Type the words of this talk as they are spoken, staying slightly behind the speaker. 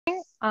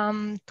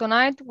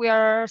Tonight, we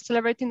are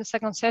celebrating the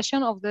second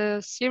session of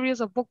the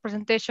series of book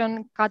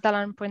presentation,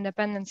 Catalan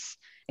Pro-Independence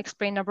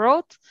Explained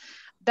Abroad,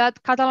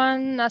 that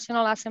Catalan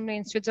National Assembly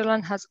in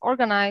Switzerland has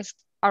organized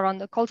around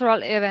the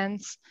cultural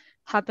events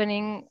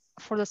happening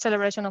for the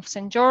celebration of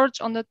St. George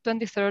on the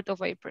 23rd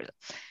of April.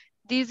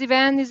 This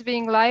event is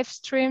being live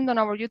streamed on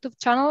our YouTube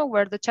channel,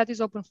 where the chat is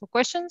open for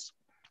questions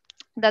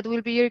that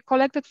will be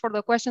collected for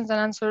the questions and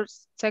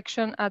answers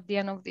section at the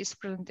end of this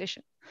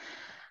presentation.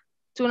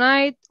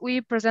 Tonight, we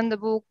present the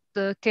book,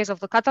 The Case of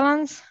the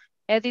Catalans,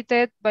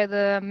 edited by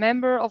the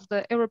member of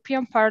the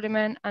European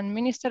Parliament and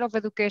Minister of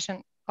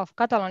Education of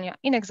Catalonia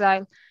in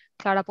exile,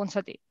 Clara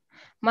Ponsatí.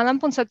 Madame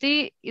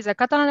Ponsati is a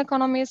Catalan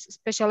economist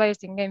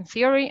specialized in game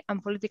theory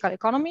and political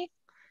economy,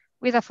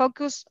 with a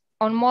focus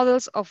on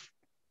models of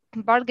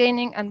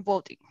bargaining and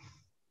voting.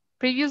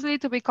 Previously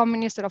to become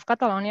Minister of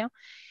Catalonia,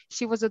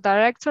 she was the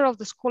director of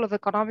the School of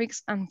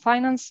Economics and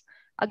Finance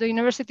at the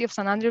University of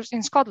St. Andrews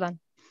in Scotland,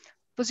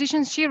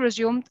 position she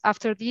resumed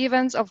after the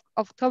events of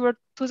October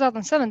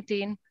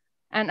 2017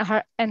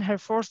 and her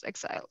forced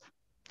exile.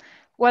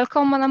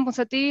 Welcome, Madame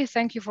Ponsati.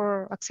 Thank you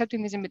for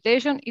accepting this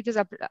invitation. It is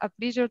a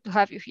pleasure to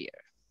have you here.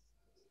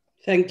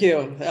 Thank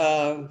you.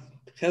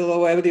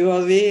 Hello,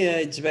 everybody.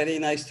 It's very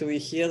nice to be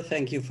here.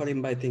 Thank you for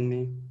inviting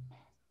me.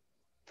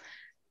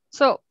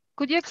 So,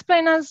 could you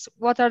explain us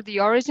what are the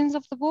origins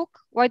of the book?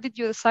 Why did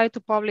you decide to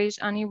publish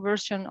a new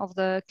version of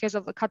The Case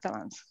of the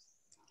Catalans?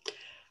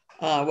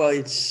 Well,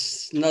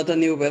 it's not a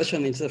new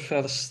version, it's the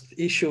first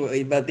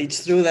issue, but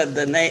it's true that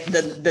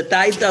the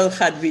title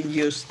had been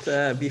used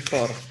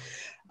before.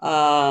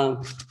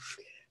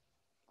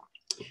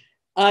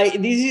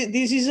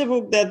 This is a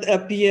book that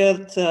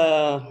appeared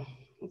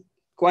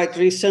quite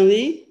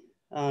recently,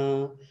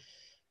 a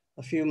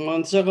few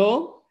months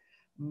ago,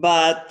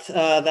 but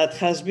that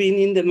has been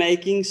in the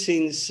making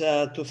since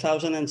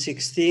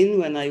 2016,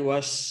 when I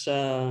was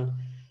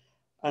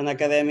an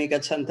academic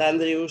at St.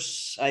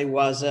 Andrews. I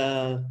was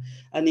an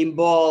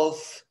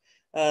involved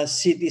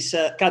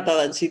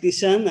Catalan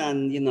citizen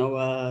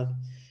and,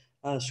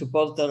 a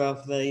supporter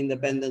of the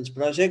independence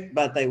project,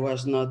 but I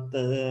was not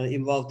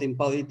involved in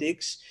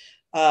politics.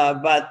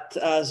 But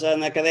as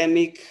an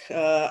academic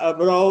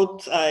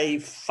abroad, I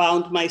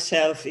found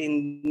myself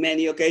in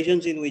many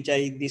occasions in which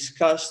I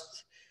discussed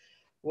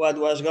what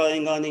was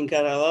going on in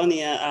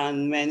Catalonia,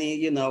 and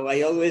many,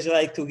 I always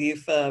like to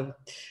give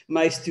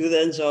my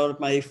students or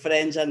my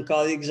friends and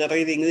colleagues a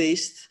reading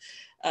list,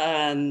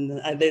 and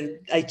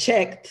then I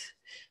checked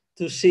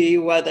to see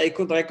what I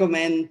could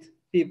recommend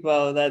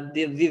people that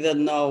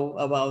didn't know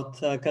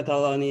about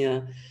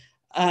Catalonia.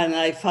 And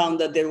I found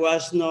that there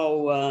was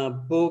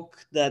no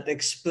book that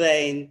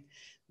explained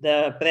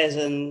the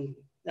present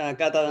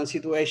Catalan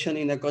situation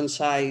in a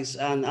concise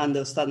and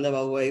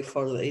understandable way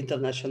for the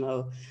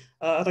international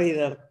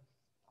reader.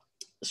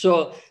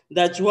 So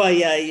that's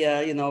why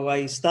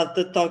I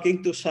started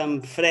talking to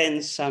some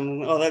friends,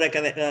 some other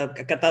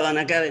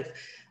Catalan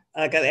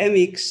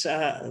academics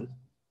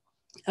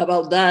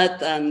about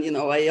that. And,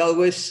 I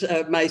always,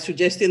 my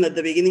suggestion at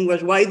the beginning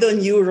was, why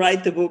don't you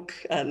write a book?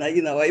 And,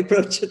 I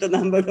approached a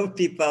number of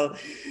people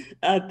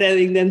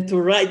telling them to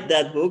write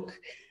that book.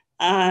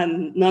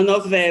 And none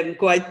of them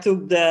quite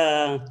took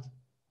the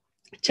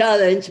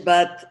challenge,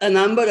 but a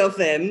number of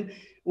them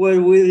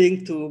were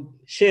willing to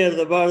share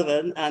the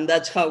burden. And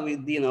that's how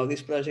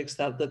this project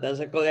started as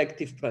a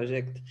collective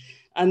project.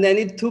 And then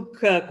it took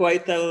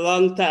quite a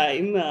long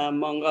time,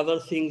 among other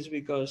things,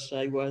 because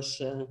I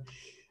was,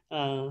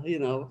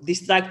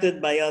 distracted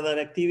by other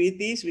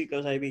activities,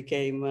 because I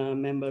became a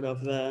member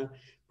of the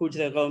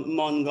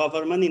Puigdemont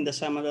government in the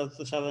summer of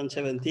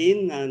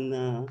 2017.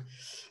 And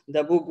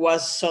the book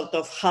was sort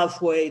of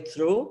halfway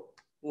through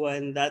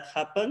when that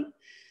happened.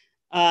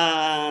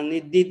 And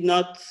it did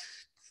not,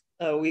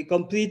 we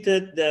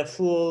completed the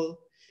full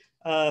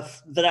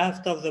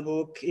draft of the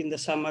book in the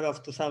summer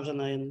of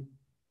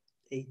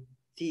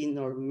 2018,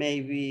 or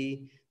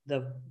maybe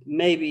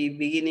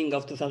beginning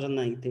of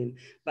 2019.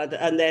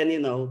 And then,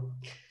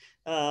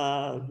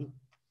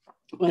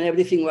 when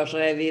everything was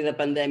ready, the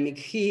pandemic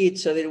hit.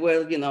 So there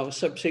were,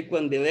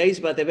 subsequent delays,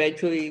 but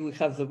eventually we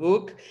have the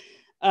book.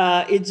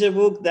 It's a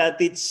book that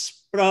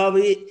it's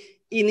probably,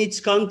 in its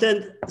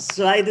content,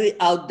 slightly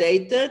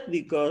outdated,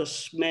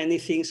 because many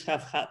things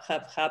have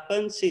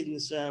happened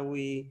since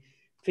we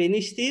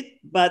finished it.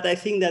 But I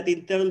think that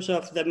in terms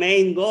of the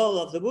main goal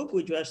of the book,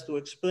 which was to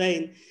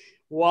explain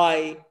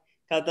why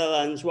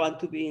Catalans want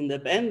to be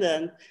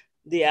independent,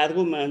 the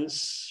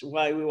arguments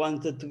why we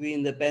wanted to be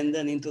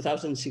independent in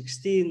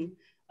 2016,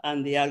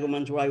 and the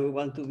arguments why we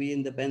want to be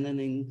independent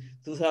in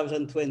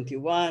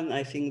 2021,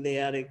 I think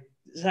they are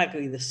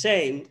exactly the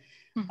same.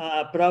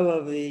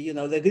 Probably,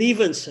 the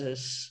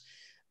grievances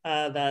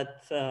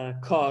that are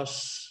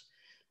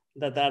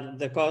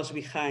the cause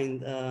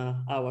behind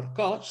our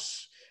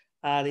cause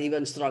are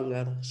even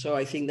stronger. So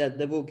I think that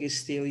the book is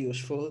still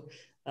useful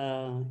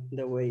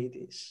the way it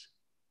is.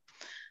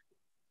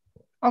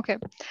 Okay,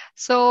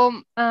 so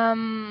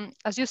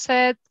as you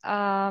said,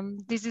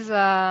 this is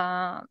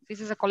a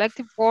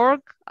collective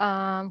work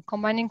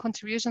combining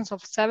contributions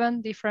of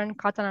 7 different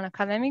Catalan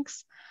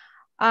academics.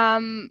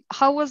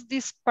 How was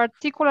this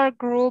particular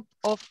group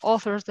of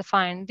authors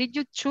defined? Did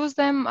you choose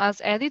them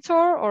as editor,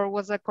 or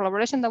was a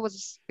collaboration that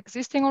was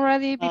existing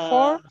already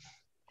before?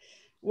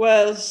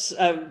 Well,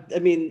 I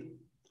mean,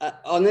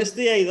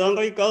 honestly, I don't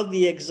recall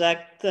the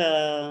exact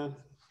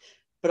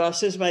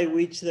process by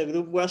which the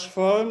group was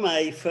formed.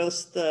 I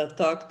first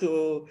talked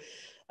to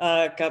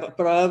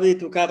probably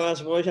to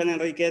Carles Boix and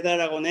Enriqueta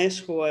Aragonès,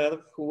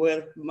 who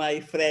were my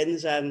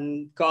friends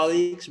and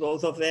colleagues,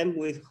 both of them,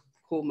 with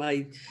whom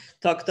I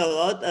talked a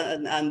lot.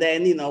 And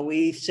then,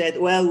 we said,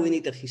 well, we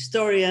need a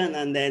historian.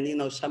 And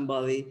then,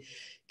 somebody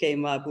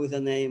came up with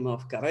the name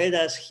of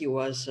Carreras. He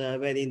was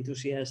very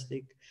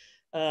enthusiastic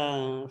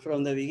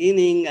from the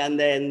beginning. And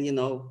then,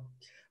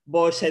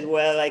 Bosch said,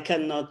 well, I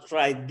cannot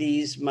write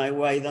this.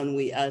 Why don't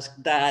we ask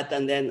that?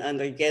 And then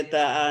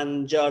Enriqueta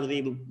and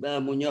Jordi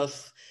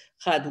Muñoz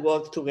had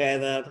worked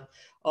together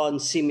on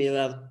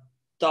similar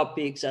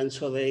topics. And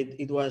so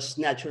it was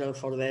natural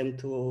for them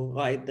to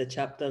write the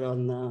chapter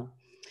on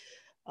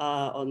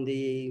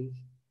the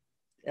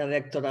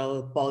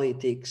electoral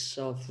politics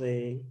of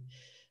the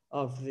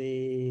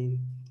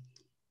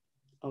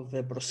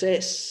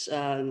process.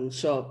 And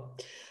so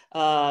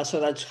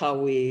that's how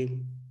we,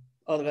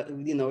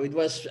 it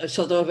was a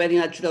sort of a very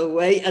natural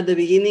way. At the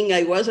beginning,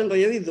 I wasn't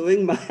really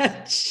doing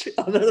much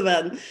other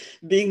than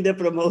being the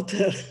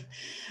promoter.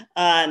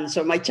 And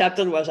so my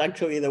chapter was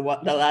actually the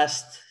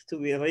last to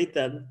be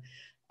written.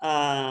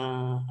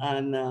 I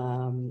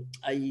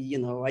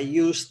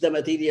used the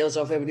materials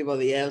of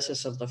everybody else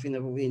as sort of,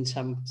 in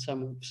some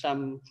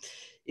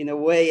in a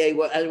way,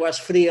 I was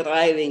free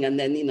writing, and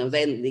then,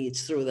 then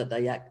it's true that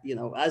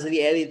as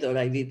the editor,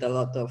 I did a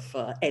lot of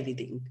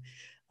editing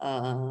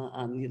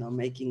and,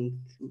 making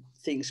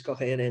things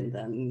coherent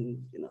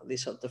and,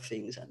 these sort of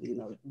things.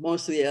 And,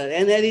 mostly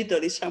an editor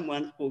is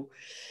someone who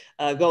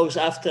goes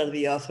after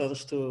the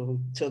authors so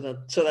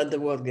that the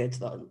work gets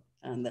done.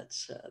 And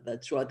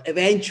that's what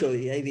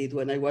eventually I did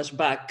when I was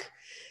back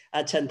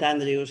at St.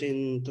 Andrews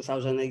in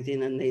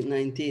 2018 and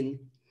 19.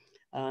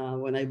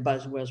 When I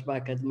was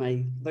back at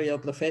my real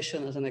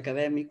profession as an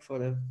academic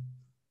for a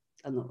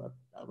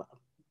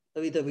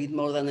little bit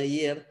more than a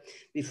year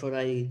before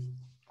I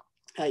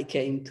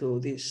came to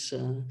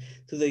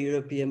the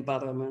European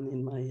Parliament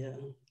in my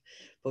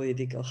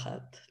political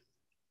hat.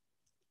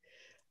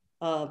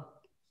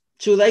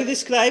 Should I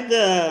describe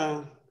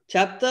the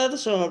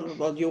chapters,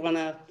 or you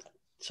wanna?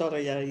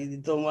 Sorry, I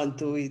don't want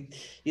to,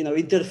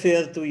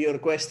 interfere to your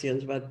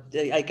questions, but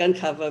I can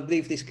have a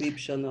brief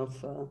description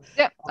of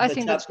the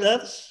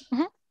chapters.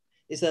 Mm-hmm.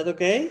 Is that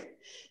okay? Yep.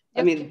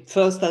 I mean,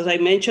 first, as I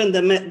mentioned,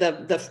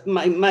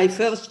 my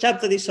first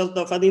chapter is sort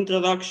of an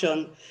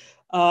introduction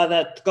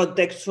that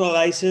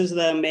contextualizes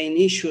the main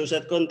issues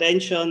at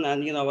contention,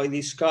 and I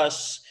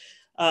discuss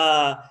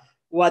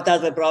what are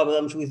the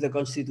problems with the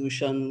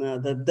constitution,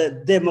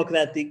 the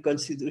democratic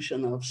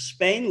constitution of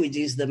Spain, which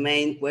is the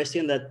main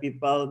question that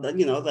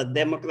that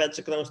Democrats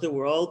across the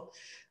world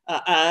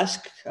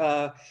ask.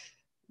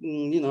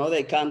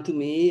 They come to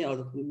me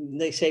or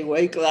they say,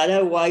 well,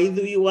 Clara, why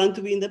do you want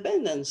to be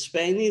independent?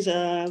 Spain is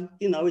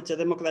it's a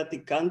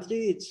democratic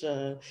country.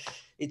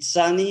 It's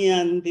sunny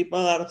and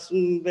people are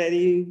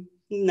very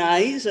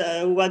nice.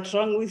 What's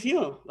wrong with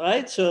you,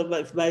 right? So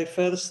my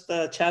first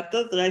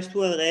chapter tries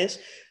to address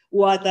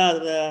what are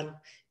the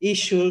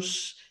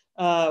issues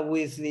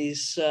with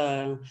this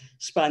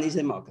Spanish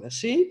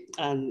democracy.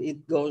 And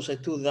it goes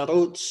to the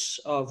roots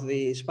of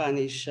the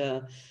Spanish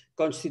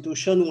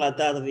constitution. What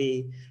are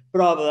the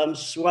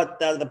problems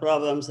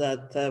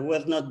that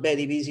were not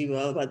very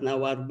visible, but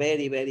now are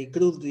very, very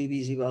crudely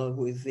visible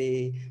with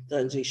the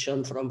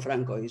transition from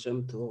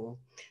Francoism to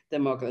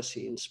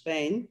democracy in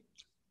Spain.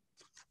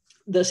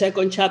 The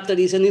second chapter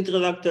is an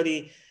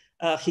introductory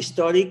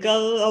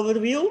historical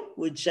overview,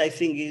 which I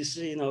think is,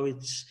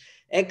 it's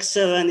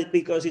excellent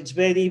because it's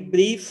very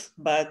brief,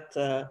 but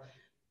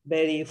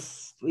very,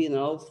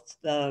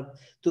 to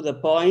the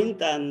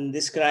point, and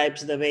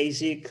describes the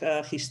basic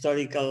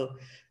historical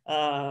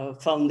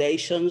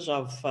foundations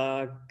of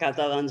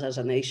Catalans as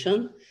a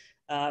nation,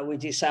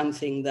 which is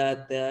something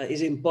that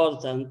is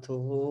important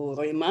to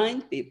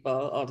remind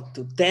people or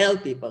to tell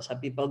people. Some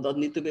people don't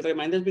need to be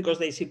reminded because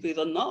they simply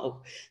don't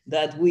know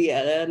that we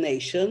are a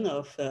nation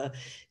of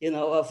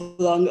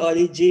long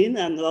origin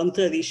and long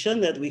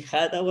tradition, that we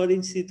had our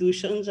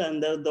institutions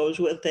and that those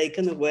were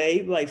taken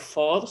away by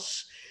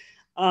force,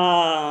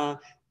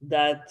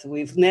 that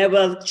we've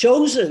never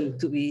chosen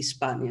to be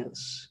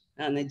Spaniards.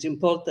 And it's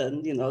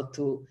important,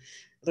 to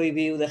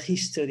review the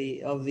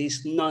history of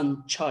this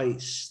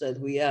non-choice, that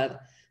we are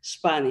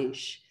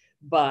Spanish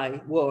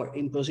by war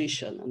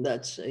imposition. And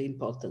that's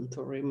important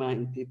to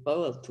remind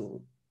people or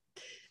to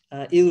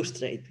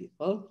illustrate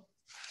people.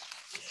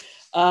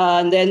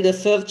 And then the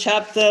third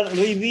chapter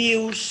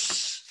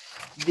reviews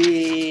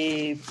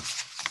the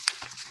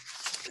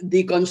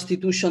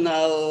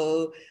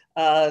constitutional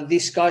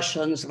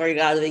discussions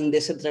regarding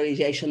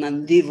decentralization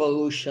and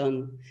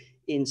devolution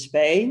in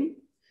Spain,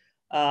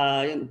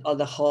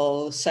 the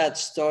whole sad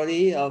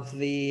story of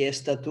the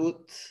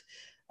Statute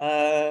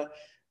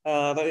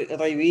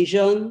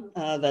revision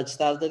that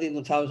started in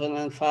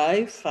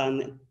 2005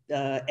 and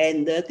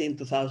ended in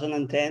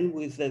 2010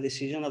 with the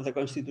decision of the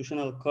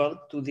Constitutional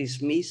Court to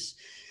dismiss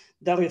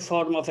the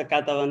reform of the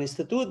Catalan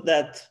Institute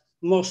that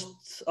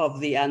most of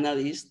the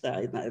analysts,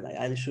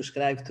 I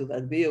subscribe to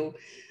that view,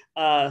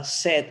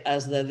 set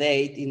as the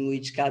date in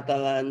which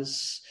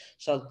Catalans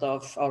sort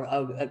of, or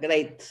a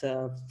great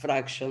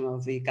fraction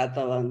of the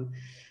Catalan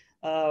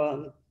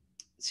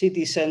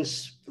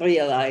citizens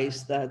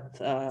realized that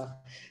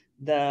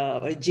the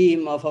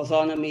regime of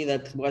autonomy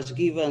that was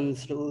given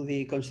through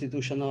the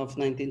Constitution of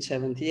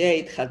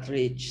 1978 had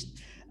reached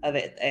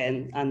that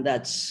end, and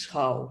that's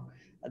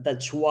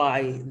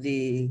why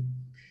the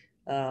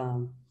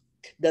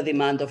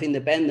demand of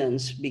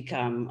independence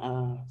became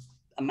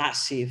a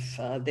massive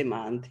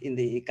demand in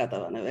the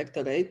Catalan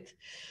electorate.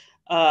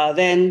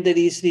 Then there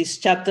is this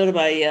chapter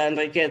by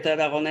Enriqueta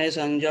Aragonès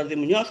and Jordi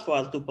Muñoz, who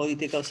are two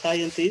political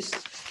scientists,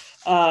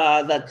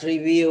 that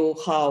review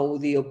how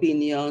the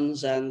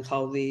opinions and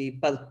how the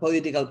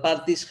political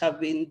parties have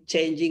been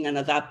changing and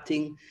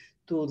adapting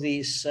to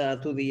this,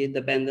 to the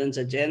independence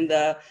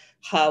agenda,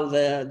 how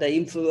the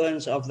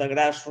influence of the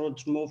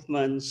grassroots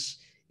movements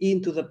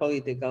into the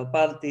political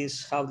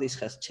parties, how this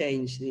has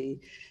changed the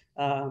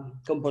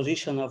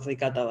composition of the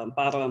Catalan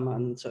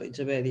parliament. So it's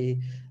a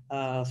very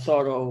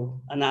thorough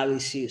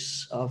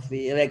analysis of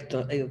the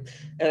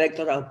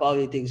electoral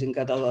politics in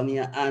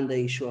Catalonia and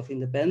the issue of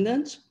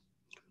independence.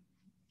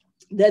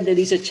 Then there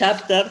is a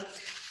chapter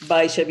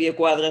by Xavier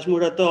Quadras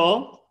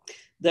Morató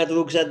that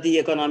looks at the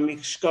economic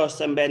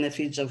costs and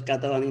benefits of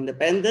Catalan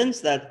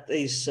independence, that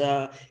is,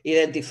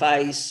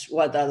 identifies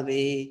what are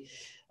the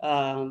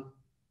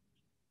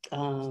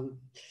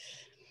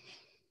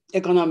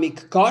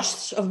economic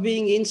costs of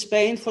being in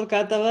Spain for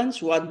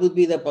Catalans, what would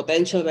be the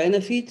potential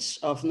benefits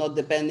of not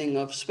depending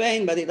on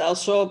Spain, but it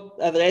also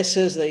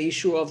addresses the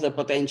issue of the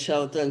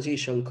potential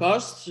transition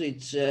costs.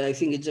 I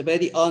think it's a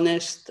very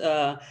honest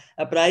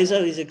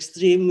appraisal. It's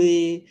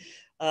extremely,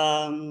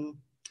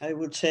 I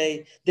would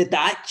say,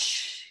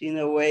 detached in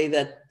a way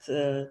that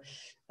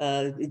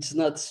it's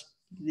not,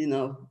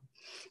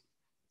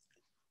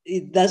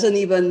 it doesn't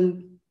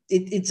even,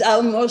 it's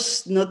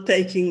almost not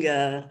taking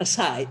a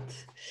side.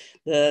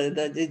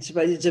 It's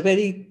a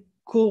very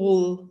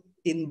cool,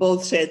 in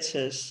both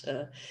senses,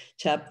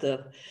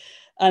 chapter.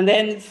 And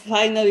then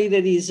finally,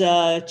 there is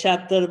a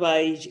chapter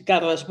by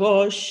Carles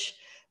Bosch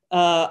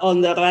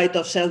on the right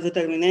of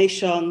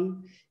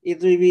self-determination.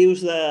 It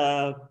reviews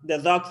the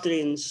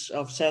doctrines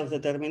of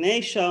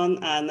self-determination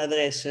and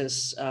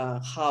addresses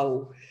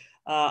how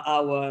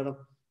our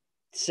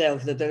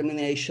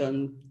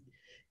self-determination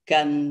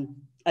can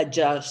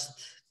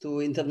adjust to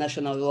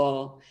international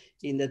law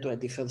in the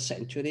 21st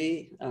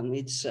century. And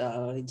it's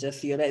a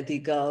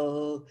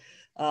theoretical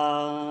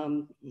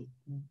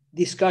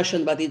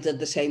discussion, but it at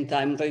the same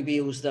time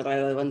reviews the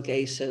relevant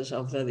cases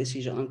of the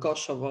decision on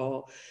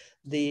Kosovo,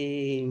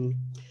 the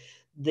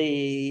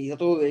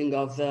ruling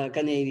of the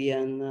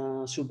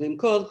Canadian Supreme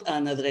Court,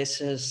 and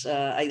addresses,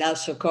 it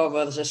also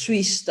covers a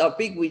Swiss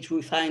topic, which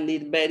we find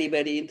it very,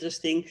 very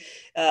interesting,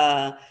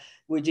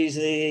 which is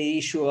the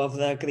issue of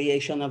the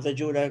creation of the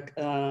Jura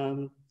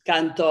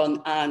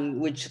canton, and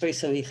which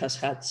recently has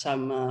had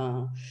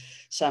some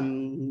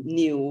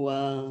new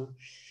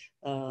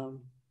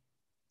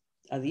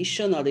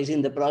addition, or is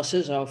in the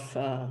process of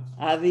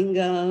adding.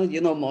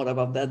 You know more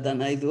about that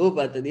than I do,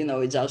 but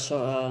it's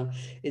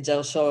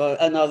also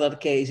another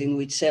case in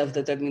which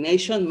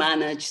self-determination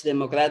managed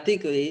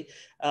democratically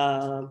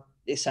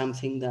is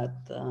something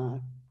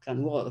that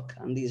can work,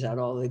 and these are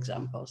all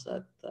examples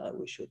that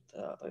we should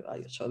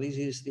review. So this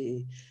is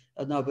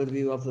an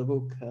overview of the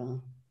book.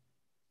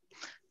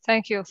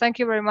 Thank you. Thank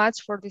you very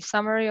much for the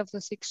summary of the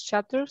 6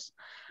 chapters.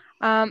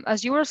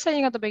 As you were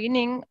saying at the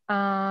beginning,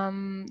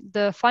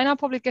 the final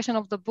publication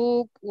of the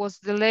book was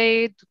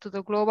delayed due to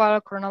the global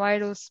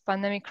coronavirus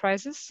pandemic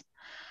crisis.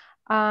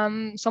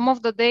 Some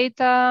of the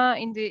data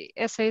in the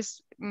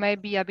essays may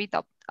be a bit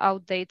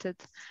outdated.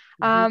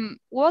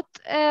 What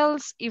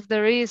else, if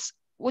there is,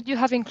 would you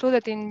have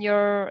included in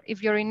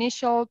if your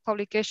initial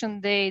publication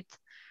date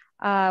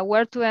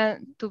were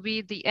to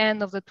be the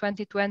end of the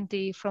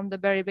 2020 from the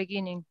very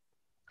beginning?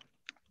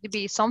 Would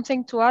be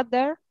something to add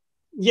there?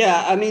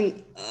 Yeah, I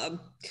mean,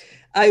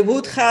 I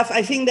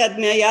think that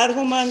my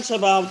arguments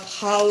about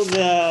how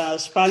the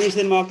Spanish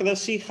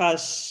democracy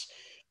has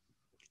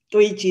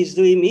reached its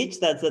limits,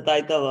 that's the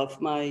title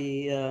of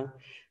my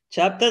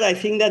chapter. I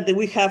think that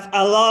we have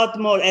a lot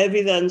more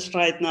evidence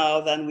right now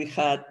than we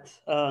had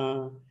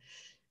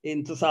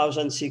in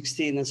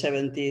 2016 and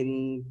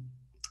 17,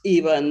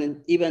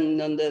 even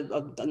on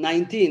the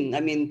 19. I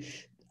mean,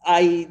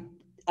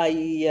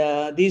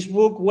 this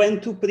book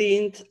went to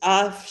print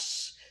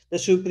as the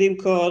Supreme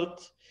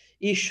Court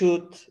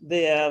issued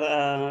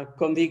their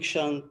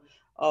conviction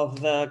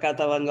of the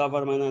Catalan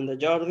government and the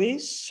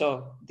Jordis.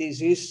 So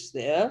this is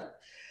there.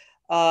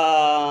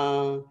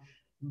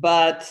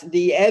 But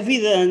the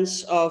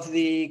evidence of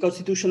the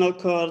Constitutional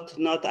Court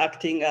not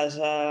acting as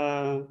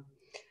a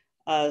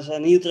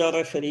neutral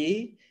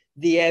referee,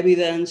 the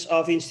evidence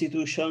of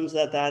institutions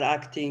that are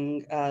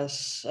acting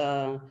as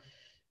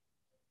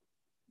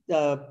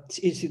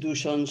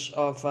institutions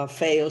of a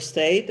failed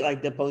state,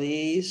 like the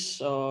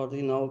police, or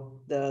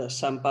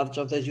some parts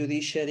of the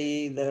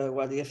judiciary, the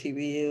Guardia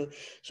Civil.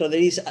 So there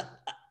is a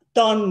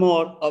ton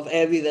more of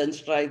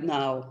evidence right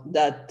now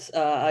that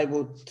I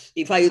would,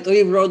 if I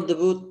rewrote the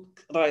book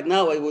right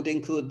now, I would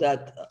include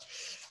that.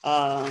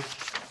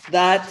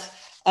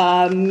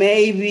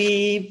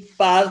 Maybe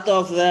part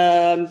of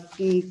the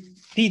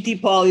petty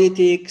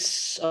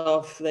politics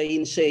of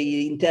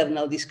the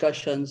internal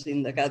discussions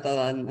in the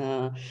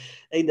Catalan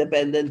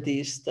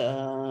independentist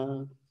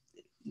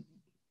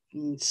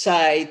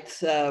side.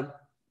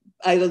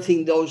 I don't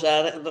think those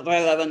are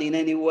relevant in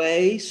any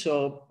way.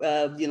 So,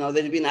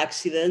 there's been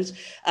accidents.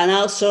 And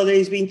also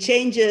there's been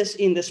changes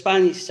in the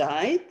Spanish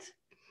side.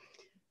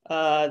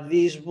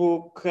 This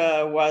book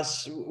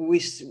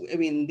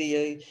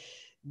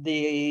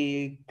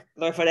the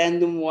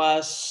referendum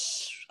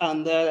was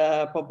under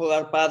a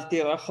Popular Party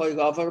Rajoy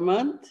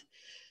government.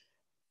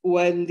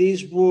 When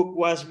this book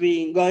was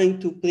going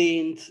to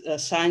print,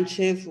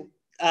 Sanchez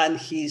and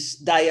his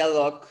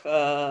dialogue,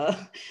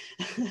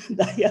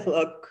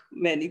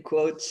 many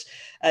quotes,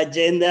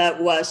 agenda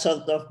was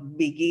sort of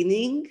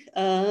beginning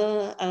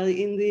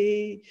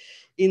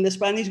in the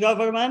Spanish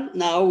government.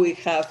 Now we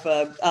have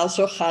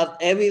also had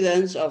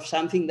evidence of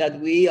something that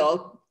we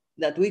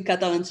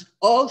Catalans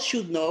all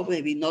should know,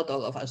 maybe not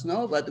all of us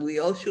know, but we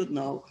all should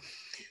know,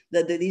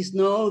 that there is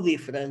no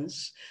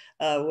difference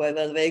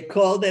whether they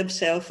call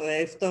themselves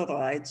left or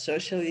right,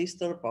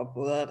 socialist or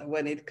popular,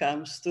 when it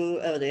comes to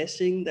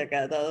addressing the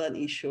Catalan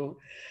issue.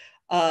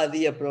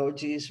 The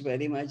approach is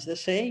very much the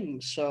same.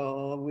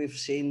 So we've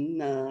seen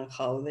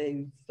how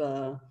they've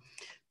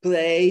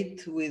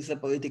played with the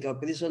political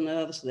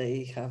prisoners.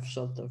 They have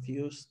sort of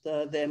used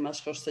them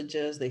as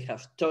hostages. They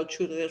have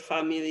tortured their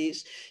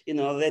families,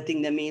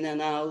 letting them in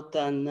and out,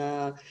 and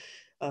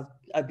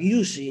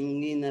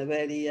abusing in a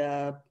very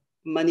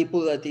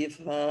manipulative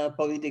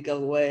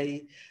political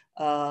way.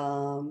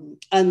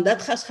 And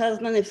that has had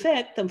an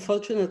effect,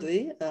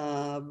 unfortunately,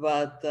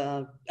 but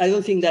I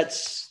don't think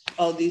that's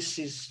all this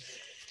is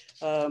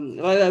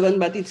relevant,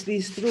 but it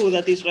is true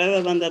that it's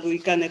relevant that we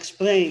can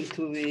explain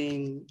to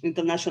the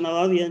international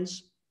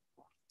audience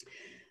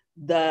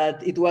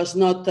that it was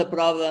not a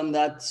problem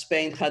that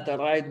Spain had a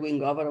right-wing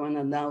government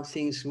and now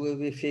things will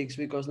be fixed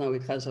because now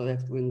it has a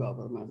left-wing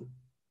government.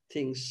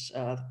 Things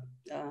are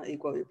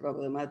equally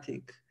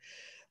problematic.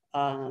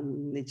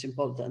 It's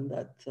important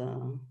that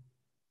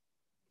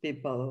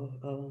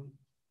people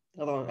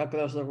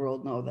across the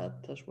world know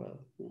that as well.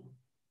 Yeah.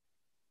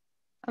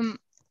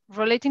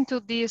 Relating to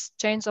this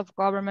change of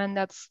government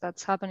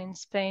that's happened in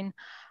Spain,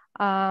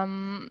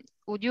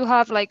 would you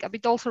have, like, a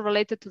bit also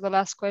related to the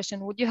last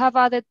question, would you have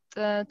added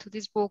to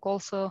this book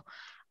also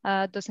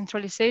the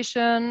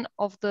centralization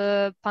of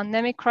the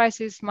pandemic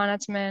crisis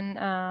management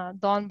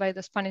done by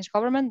the Spanish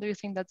government? Do you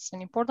think that's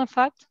an important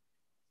fact?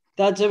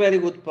 That's a very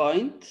good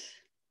point.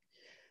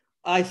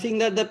 I think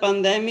that the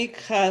pandemic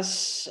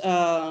has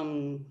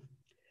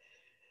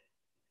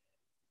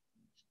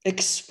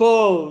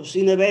exposed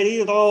in a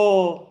very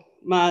raw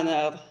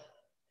manner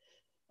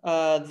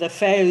the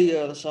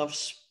failures of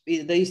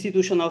the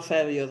institutional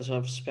failures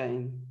of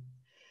Spain.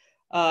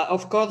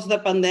 Of course, the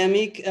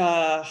pandemic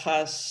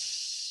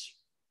has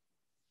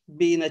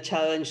been a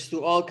challenge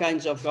to all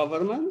kinds of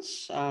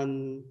governments,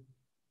 and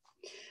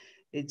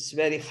it's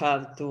very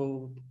hard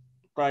to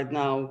right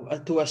now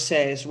to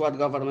assess what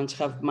governments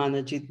have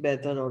managed it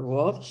better or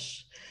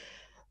worse.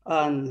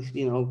 And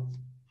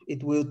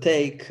it will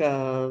take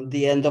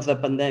the end of the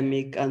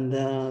pandemic and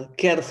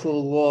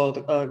careful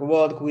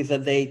work with the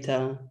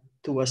data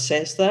to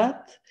assess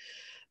that.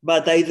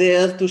 But I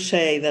dare to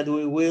say that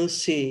we will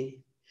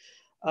see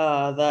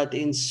that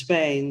in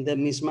Spain, the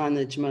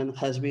mismanagement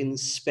has been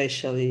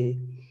especially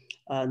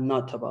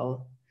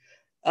notable.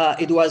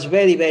 It was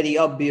very, very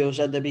obvious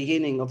at the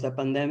beginning of the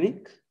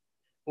pandemic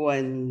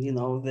when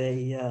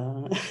they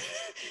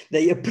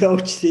they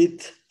approached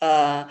it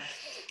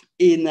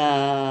in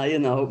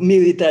a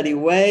military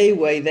way,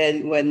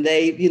 when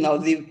they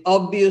the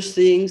obvious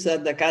things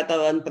that the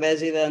Catalan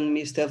president,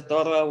 Mr.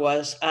 Torra,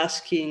 was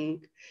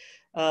asking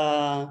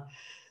to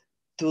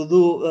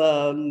do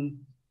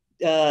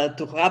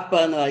to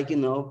happen, like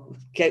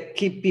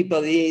keep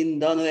people in,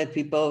 don't let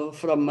people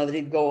from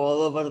Madrid go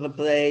all over the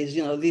place.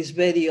 These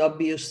very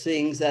obvious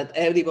things that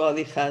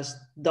everybody has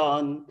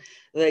done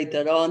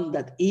later on,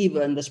 that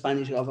even the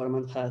Spanish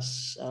government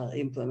has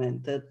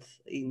implemented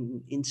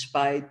in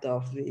spite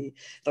of the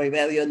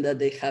rebellion that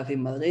they have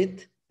in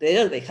Madrid.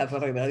 There they have a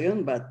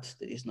rebellion, but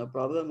there is no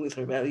problem with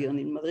rebellion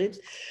in Madrid.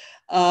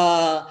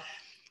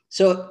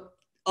 So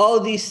all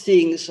these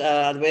things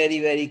are very,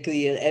 very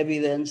clear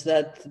evidence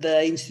that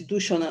the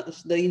institutional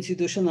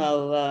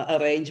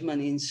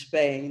arrangement in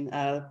Spain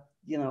are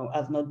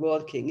not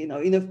working.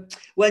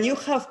 When you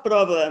have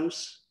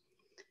problems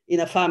in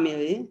a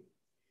family,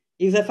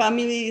 if the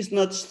family is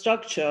not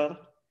structured,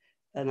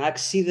 an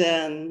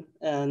accident,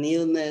 an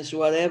illness,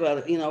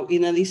 whatever, in a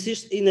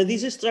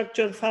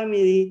distructured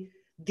family,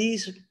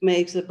 this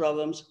makes the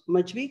problems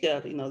much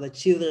bigger. The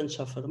children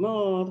suffer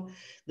more,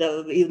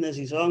 the illness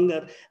is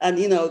longer, and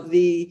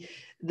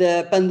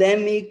the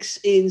pandemics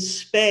in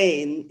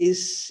Spain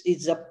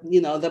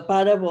the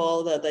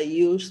parable that I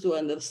use to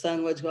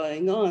understand what's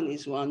going on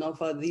is one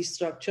of a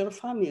destructured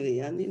family,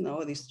 and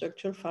a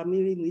destructured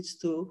family needs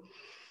to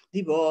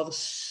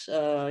divorce,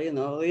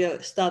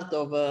 start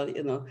over,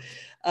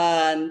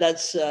 and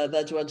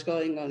that's what's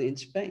going on in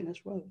Spain as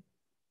well.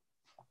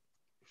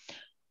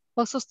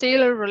 Also,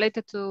 still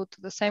related to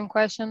the same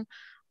question,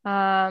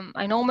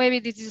 I know maybe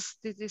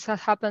this has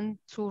happened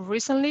too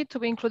recently to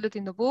be included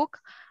in the book,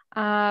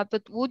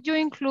 but would you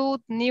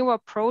include new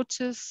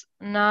approaches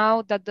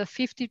now that the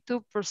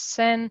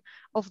 52%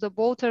 of the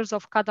voters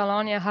of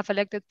Catalonia have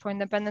elected for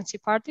independency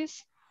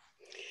parties?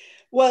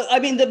 Well, I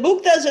mean, the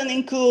book doesn't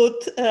include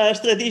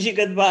strategic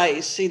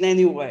advice in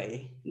any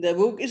way. The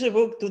book is a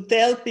book to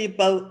tell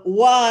people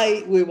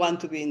why we want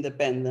to be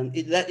independent.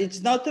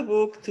 It's not a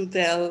book to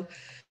tell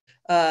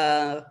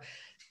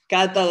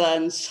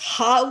Catalans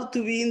how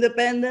to be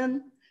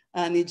independent,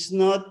 and it's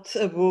not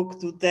a book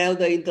to tell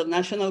the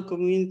international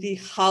community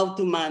how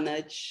to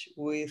manage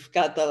with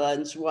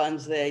Catalans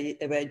once they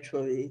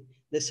eventually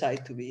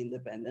decide to be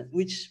independent,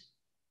 which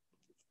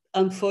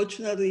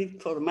unfortunately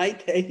for my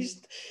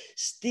taste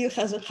still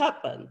hasn't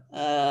happened.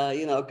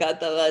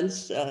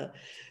 Catalans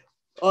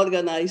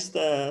organized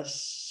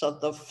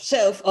sort of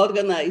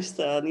self-organized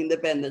an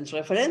independence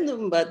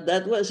referendum, but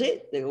that was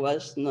it. There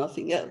was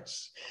nothing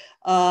else.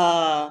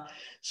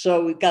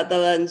 So we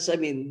Catalans,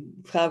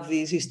 have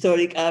this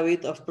historic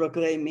habit of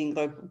proclaiming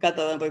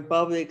Catalan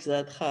republics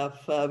that have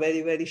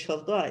very, very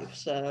short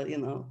lives,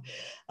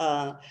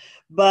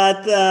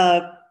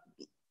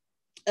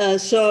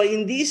 so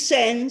in this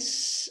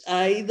sense,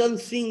 I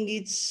don't think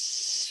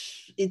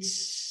it's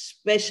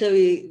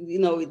especially,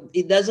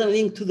 it doesn't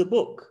link to the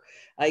book.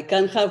 I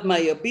can have my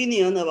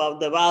opinion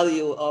about the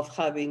value of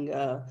having,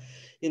 an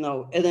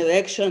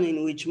election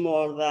in which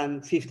more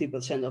than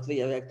 50% of the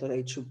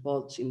electorate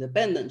supports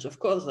independence. Of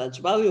course, that's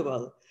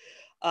valuable.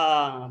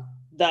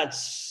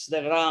 That's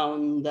the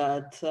ground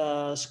that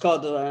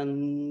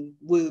Scotland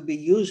will be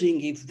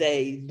using if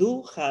they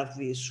do have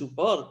this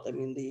support.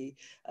 The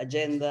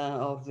agenda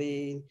of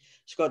the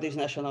Scottish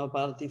National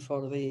Party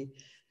for the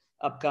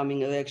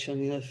upcoming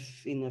election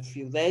in a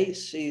few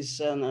days is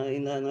an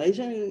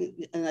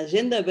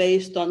agenda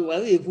based on,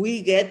 well, if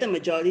we get a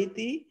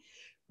majority,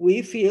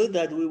 we feel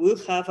that we will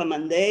have a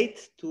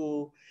mandate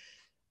to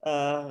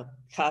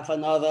have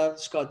another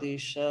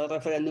Scottish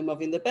referendum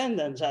of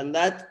independence. And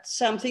that's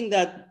something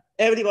that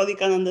everybody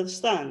can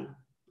understand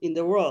in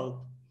the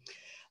world.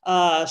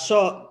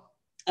 So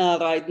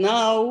right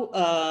now,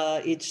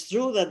 it's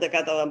true that the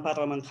Catalan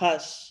parliament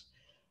has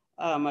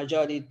a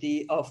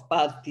majority of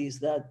parties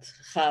that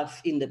have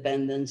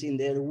independence in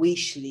their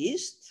wish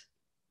list,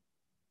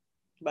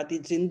 but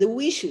it's in the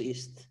wish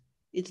list.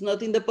 It's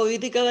not in the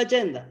political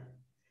agenda.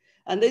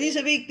 And there is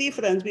a big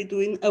difference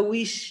between a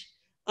wish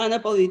and a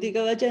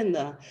political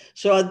agenda.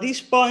 So at this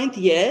point,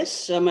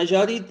 yes, a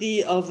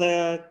majority of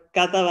the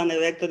Catalan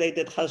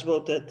electorate has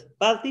voted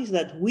parties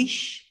that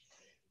wish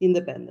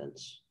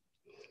independence.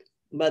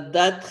 But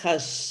that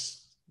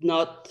has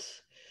not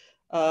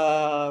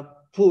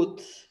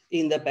put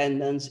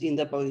independence in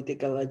the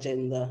political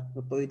agenda.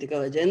 The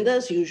political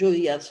agendas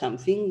usually are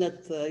something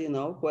that,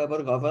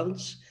 whoever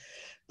governs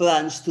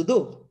plans to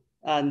do.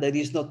 And there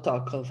is no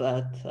talk of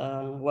that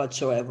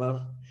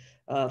whatsoever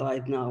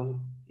right now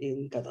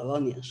in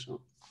Catalonia.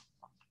 So.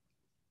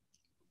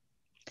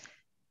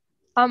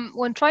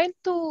 When trying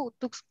to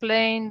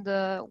explain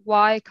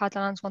why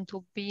Catalans want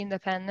to be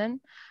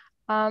independent,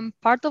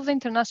 part of the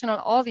international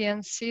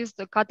audience sees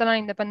the Catalan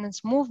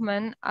independence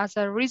movement as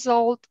a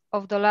result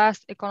of the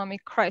last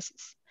economic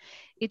crisis.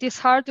 It is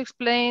hard to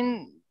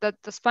explain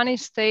that the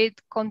Spanish state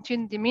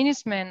continued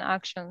diminishment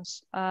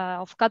actions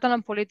of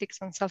Catalan politics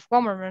and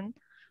self-government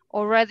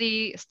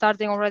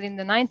starting already in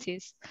the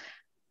 90s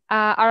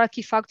are a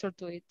key factor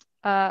to it.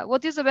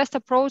 What is the best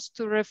approach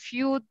to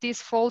refute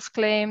this false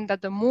claim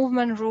that the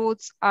movement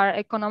roots are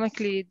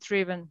economically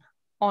driven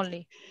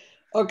only?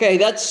 Okay,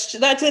 that's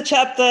a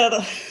chapter.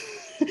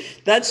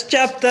 That's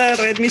chapter.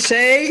 Let me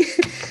say,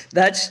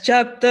 that's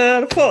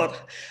chapter 4.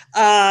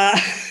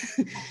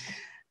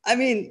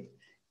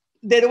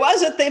 There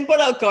was a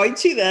temporal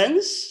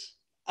coincidence.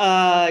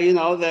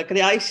 The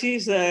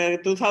crisis, the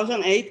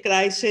 2008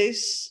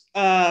 crisis,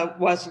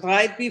 was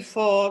right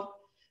before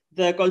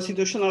the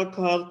Constitutional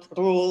Court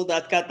ruled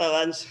that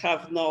Catalans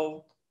have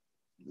no,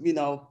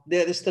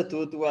 their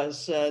statute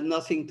was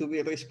nothing to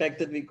be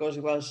respected because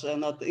it was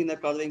not in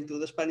according to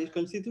the Spanish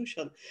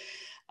Constitution.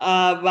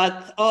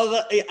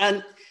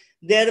 And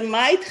there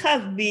might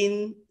have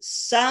been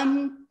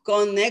some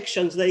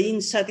connections, the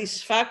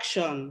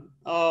insatisfaction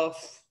of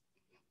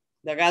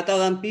the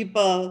Catalan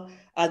people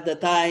at the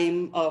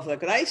time of the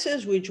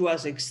crisis, which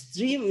was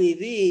extremely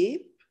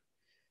deep,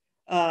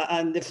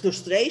 and the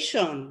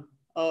frustration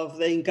of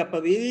the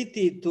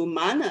incapability to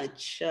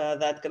manage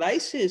that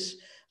crisis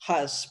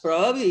has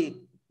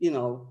probably,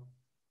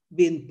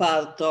 been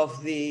part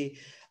of the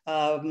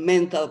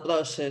mental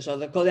process or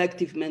the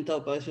collective mental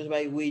process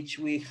by which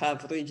we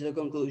have reached the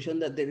conclusion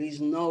that there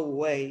is no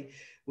way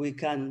we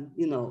can,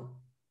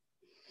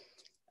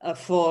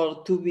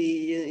 afford to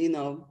be,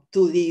 to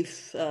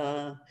live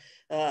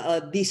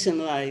a decent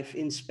life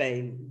in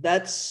Spain.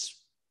 That's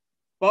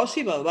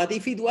possible, but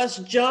if it was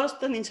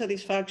just an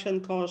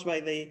insatisfaction caused by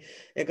the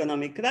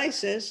economic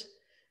crisis,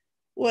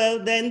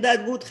 well, then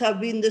that would have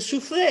been the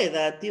soufflé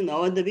that,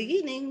 at the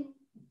beginning,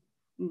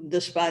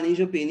 the Spanish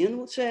opinion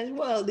would say,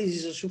 well,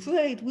 this is a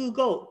soufflé, it will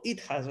go.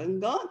 It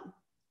hasn't gone.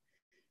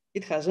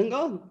 It hasn't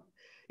gone.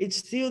 It's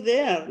still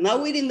there.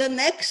 Now we're in the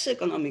next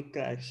economic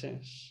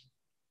crisis.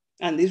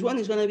 And this one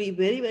is going to be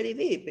very, very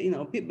deep.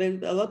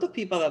 A lot of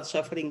people are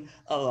suffering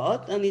a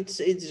lot, and it's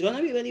going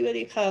to be very,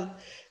 very hard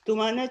to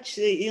manage,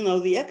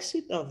 the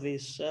exit of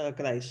this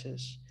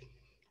crisis.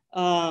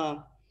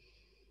 But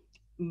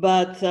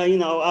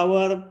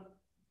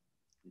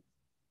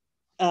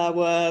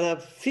our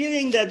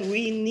feeling that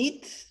we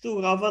need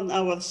to govern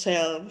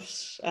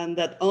ourselves, and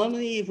that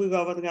only if we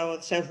govern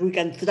ourselves we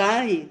can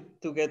try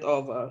to get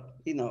over,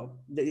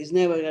 there is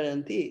never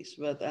guarantees,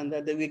 and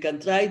that we can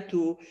try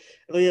to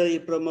really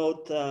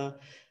promote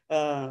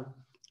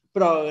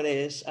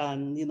progress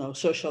and,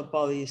 social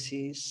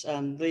policies,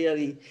 and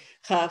really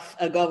have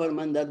a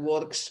government that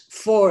works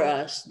for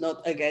us,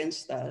 not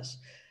against us.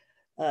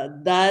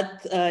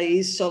 That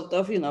is sort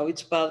of,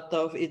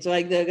 it's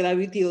like the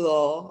gravity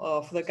law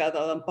of the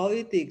Catalan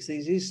politics.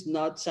 This is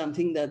not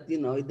something that,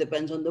 it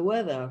depends on the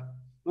weather.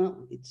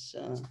 No, it's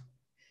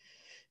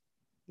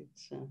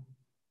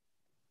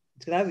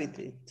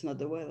gravity, it's not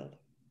the weather.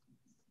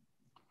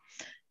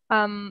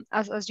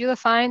 As you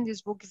defined,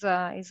 this book is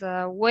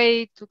a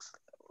way to,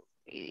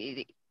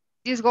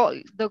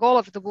 the goal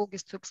of the book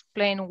is to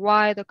explain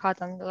why the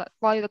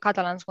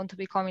Catalans want to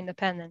become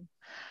independent.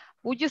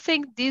 Would you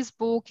think this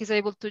book is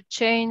able to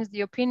change the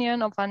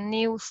opinion of a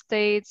new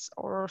states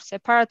or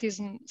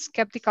separatism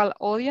skeptical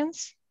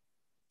audience?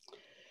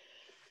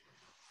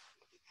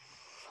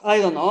 I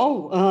don't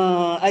know.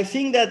 I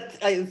think that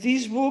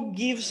this book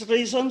gives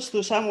reasons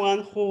to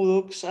someone who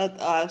looks at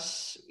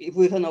us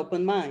with an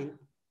open mind,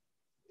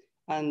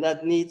 and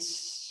that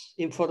needs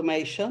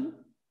information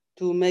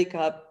to make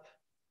up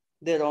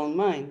their own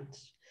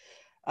minds.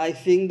 I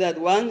think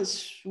that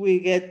once we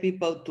get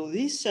people to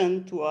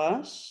listen to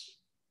us,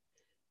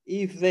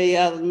 if they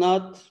are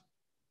not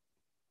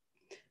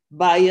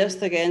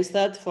biased against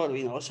that, for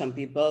some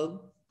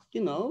people,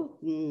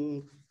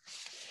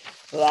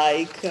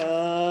 like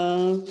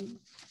they're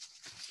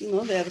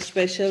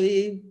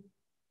especially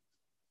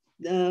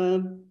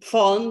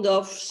fond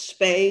of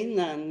Spain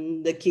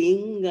and the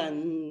king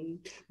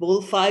and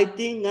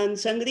bullfighting and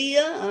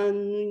sangria,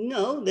 and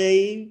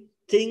they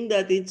think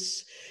that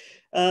it's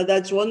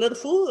that's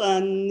wonderful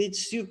and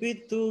it's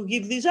stupid to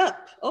give this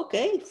up.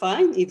 Okay,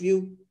 fine, if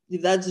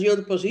that's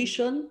your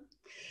position.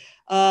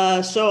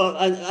 And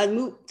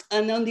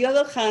on the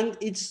other hand,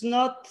 it's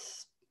not,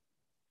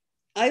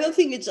 I don't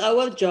think it's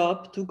our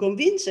job to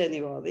convince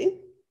anybody.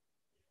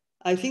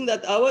 I think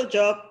that our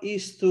job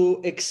is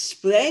to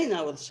explain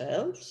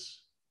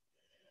ourselves.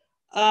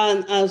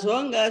 And as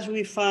long as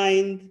we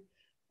find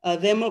a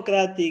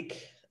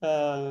democratic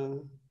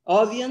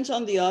audience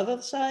on the other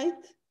side,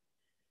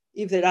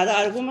 if there are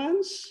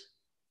arguments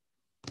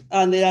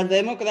and there are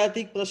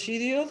democratic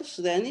procedures,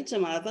 then it's a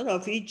matter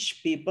of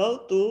each people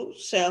to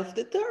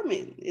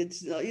self-determine.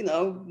 It's,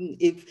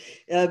 if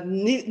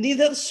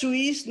neither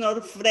Swiss nor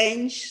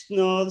French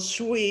nor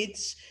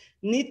Swedes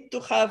need to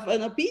have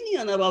an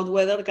opinion about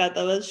whether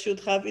Catalans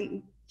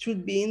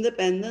should be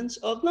independent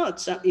or not.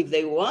 So if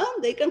they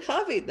want, they can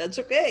have it, that's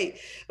okay.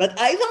 But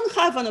I don't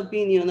have an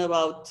opinion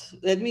about,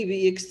 let me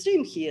be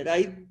extreme here,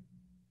 I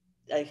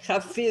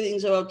have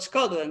feelings about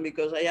Scotland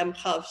because I am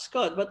half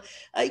Scot, but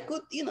I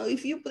could,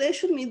 if you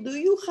pressure me, do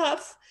you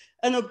have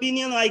an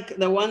opinion like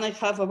the one I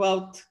have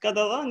about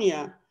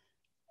Catalonia?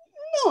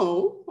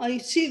 No, I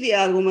see the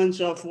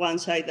arguments of one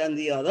side and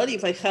the other.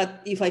 If I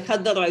had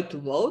the right to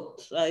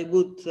vote, I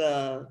would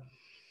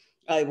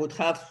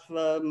have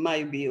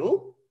my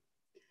view.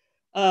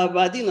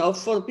 But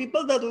for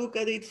people that look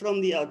at it from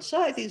the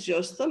outside, it's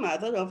just a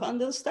matter of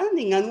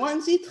understanding. And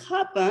once it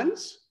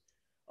happens,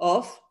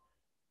 of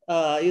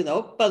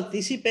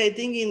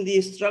participating in the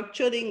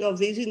structuring of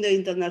this in the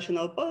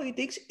international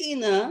politics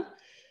in a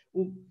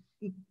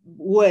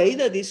way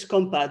that is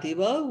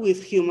compatible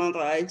with human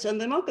rights and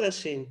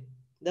democracy.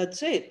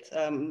 That's it.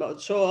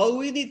 So all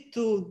we need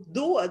to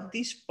do at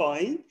this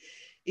point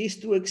is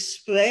to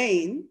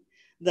explain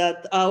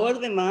that our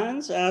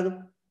demands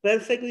are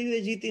perfectly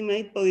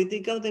legitimate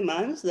political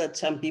demands that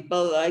some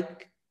people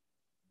like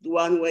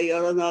one way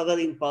or another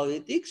in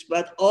politics,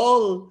 but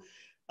all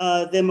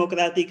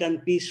democratic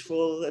and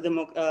peaceful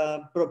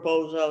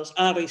proposals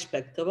are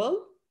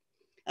respectable.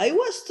 I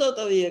was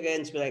totally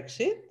against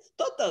Brexit,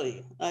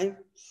 totally. I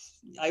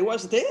I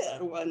was there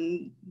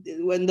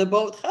when the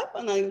vote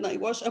happened. I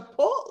was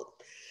appalled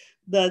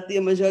that the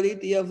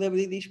majority of the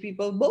British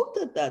people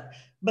voted that.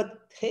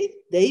 But hey,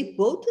 they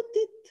voted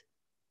it.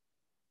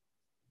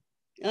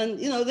 And,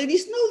 there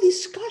is no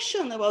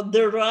discussion about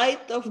the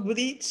right of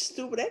Brits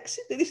to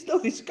Brexit. There is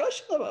no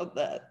discussion about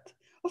that.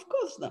 Of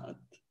course not.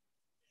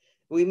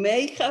 We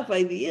may have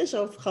ideas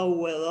of how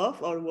well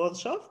off or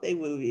worse off they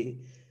will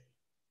be,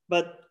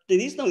 but there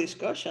is no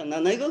discussion.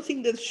 And I don't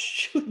think there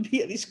should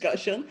be a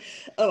discussion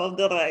about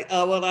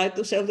our right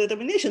to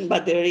self-determination,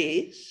 but there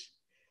is.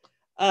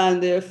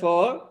 And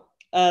therefore,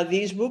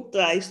 this book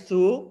tries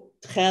to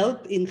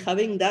help in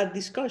having that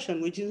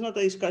discussion, which is not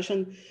a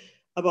discussion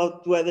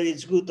about whether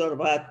it's good or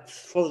bad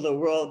for the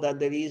world that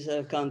there is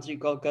a country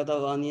called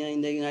Catalonia in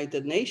the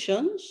United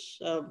Nations.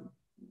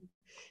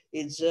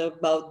 It's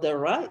about the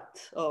right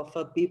of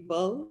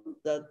people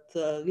that,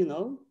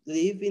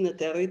 live in a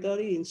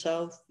territory in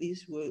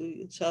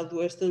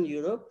southwestern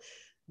Europe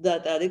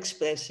that are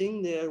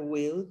expressing their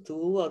will to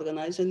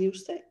organize a new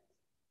state.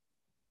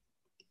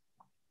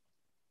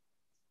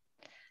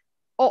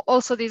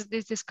 Also, this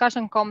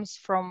discussion comes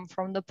from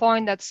the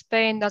point that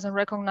Spain doesn't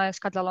recognize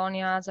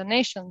Catalonia as a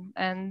nation,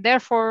 and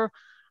therefore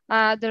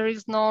there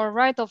is no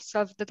right of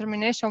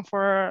self-determination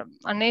for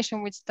a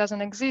nation which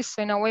doesn't exist.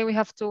 So in a way, we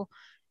have to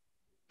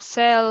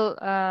sell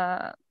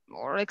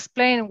or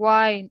explain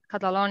why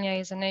Catalonia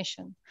is a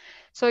nation.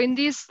 So in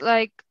this,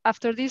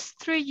 after these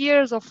 3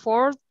 years of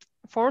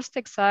forced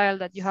exile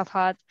that you have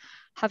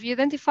you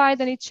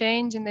identified any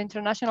change in the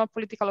international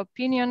political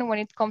opinion when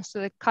it comes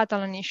to the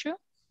Catalan issue?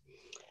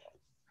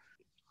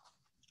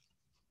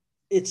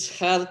 It's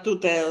hard to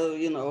tell,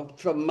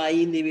 from my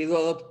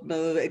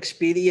individual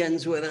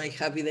experience whether I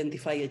have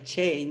identified a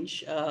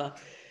change. What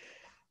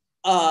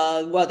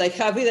I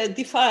have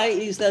identified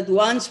is that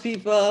once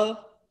people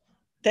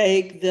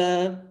take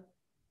the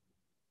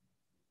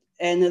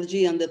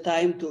energy and the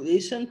time to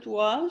listen to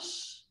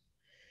us,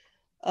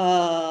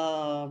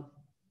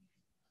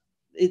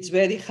 it's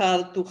very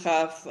hard to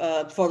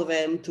have for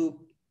them to,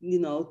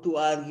 to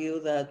argue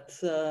that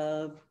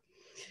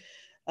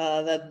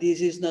that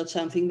this is not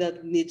something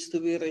that needs to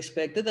be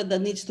respected and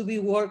that needs to be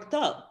worked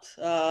out.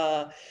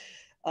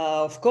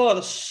 Of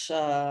course,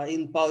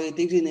 in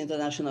politics, in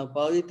international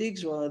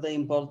politics, well, the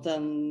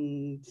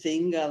important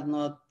thing are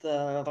not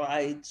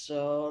rights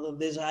or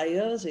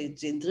desires,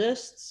 it's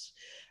interests.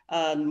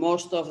 And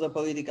most of the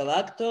political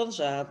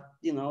actors are,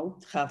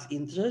 have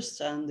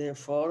interests and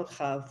therefore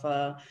have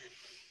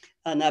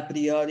an a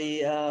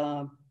priori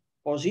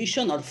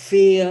position or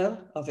fear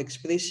of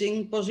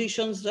expressing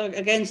positions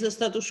against the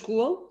status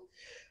quo.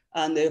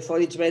 And therefore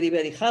it's very,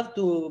 very hard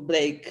to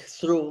break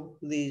through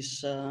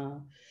this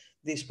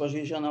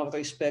position of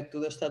respect to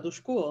the status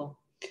quo.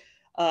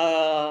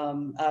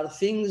 Are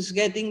things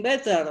getting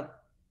better?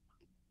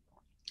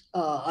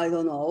 I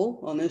don't know,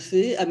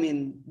 honestly. I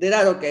mean, there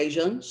are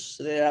occasions,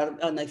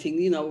 and I think,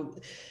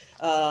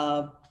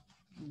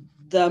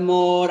 the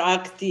more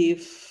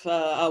active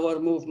our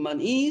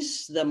movement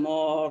is, the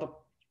more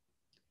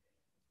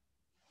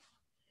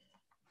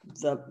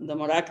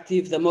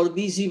active, the more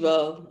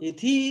visible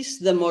it is,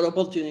 the more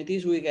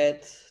opportunities we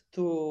get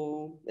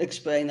to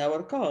explain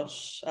our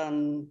cause.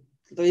 And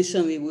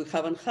recently we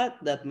haven't had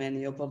that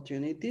many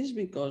opportunities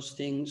because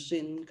things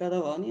in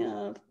Catalonia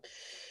are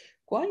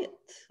quiet.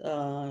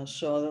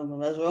 So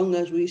as long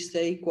as we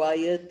stay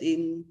quiet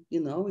in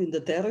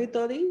the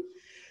territory,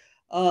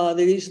 there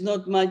is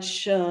not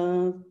much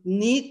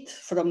need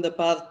from the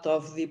part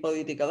of the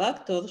political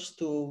actors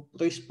to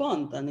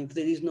respond. And if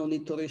there is no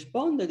need to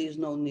respond, there is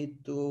no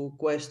need to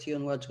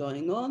question what's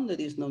going on. There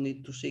is no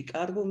need to seek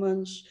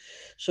arguments.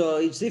 So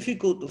it's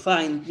difficult to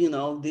find,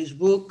 this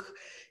book.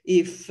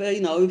 If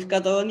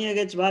Catalonia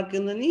gets back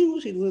in the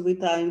news, it will be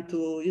time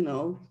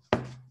to,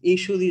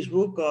 issue this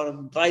book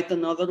or write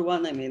another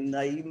one. I mean,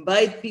 I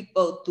invite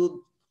people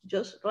to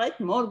just write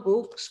more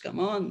books. Come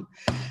on.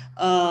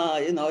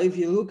 If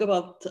you look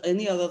about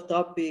any other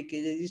topic,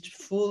 it is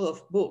full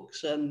of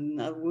books, and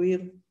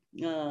we're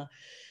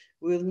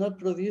not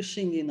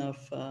producing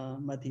enough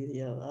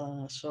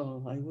material.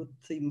 So I would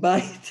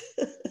invite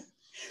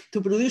to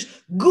produce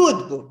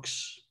good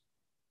books.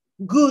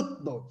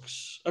 Good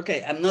books.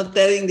 Okay, I'm not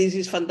telling this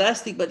is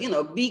fantastic, but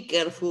be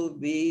careful.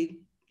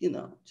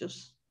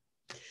 Just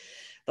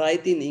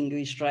write in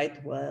English,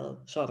 write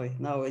well. Sorry,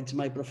 now it's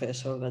my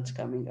professor that's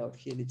coming out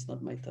here. It's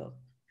not my talk.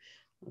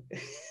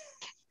 Okay.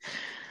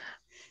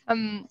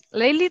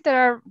 Lately,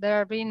 there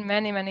have been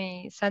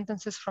many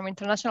sentences from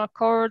international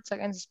courts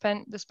against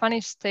the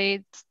Spanish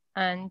state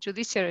and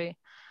judiciary.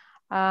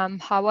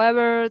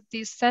 However,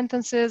 these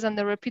sentences and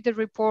the repeated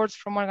reports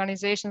from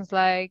organizations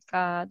like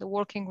the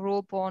Working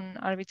Group on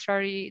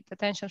Arbitrary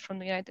Detentions from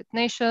the United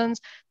Nations,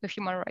 the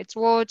Human Rights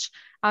Watch,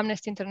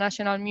 Amnesty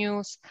International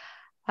News,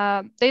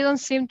 they don't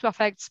seem to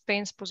affect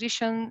Spain's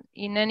position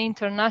in any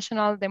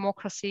international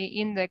democracy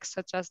index,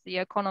 such as the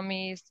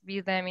Economist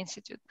VDEM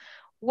Institute.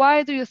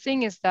 Why do you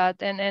think is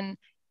that? And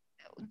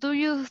do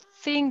you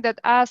think that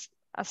as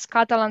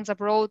Catalans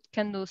abroad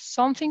can do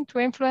something to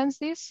influence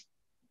this?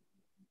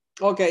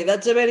 Okay,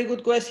 that's a very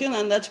good question.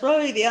 And that's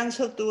probably the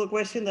answer to a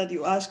question that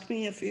you asked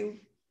me at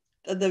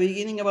the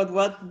beginning about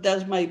what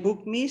does my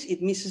book miss?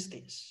 It misses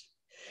this.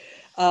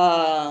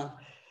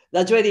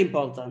 That's very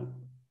important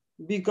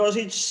because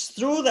it's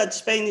true that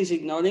Spain is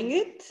ignoring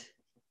it,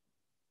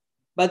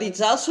 but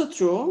it's also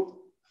true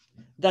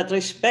that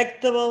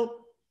respectable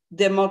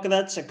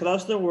Democrats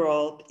across the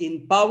world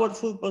in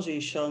powerful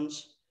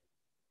positions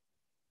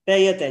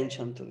pay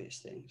attention to these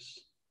things.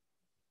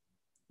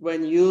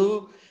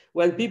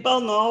 When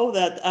people know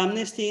that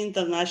Amnesty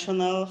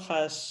International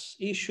has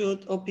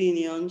issued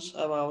opinions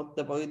about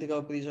the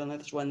political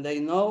prisoners, when they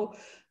know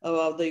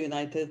about the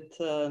United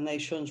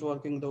Nations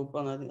Working Group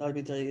on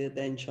Arbitrary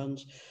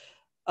Detentions,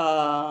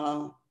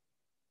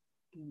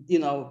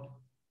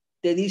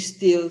 there is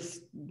still,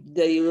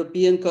 the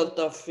European Court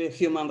of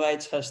Human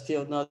Rights has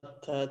still not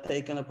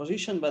taken a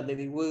position, but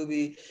there will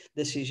be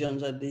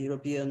decisions at the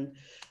European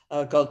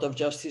Court of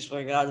Justice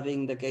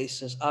regarding the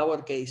cases,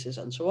 our cases,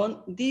 and so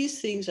on.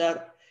 These things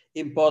are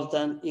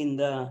important in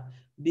the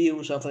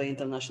views of the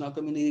international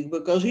community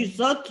because it's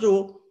not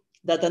true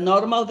that a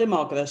normal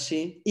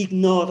democracy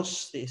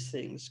ignores these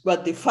things.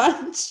 What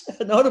defines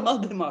a normal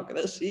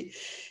democracy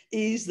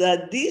is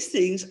that these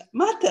things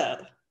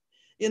matter.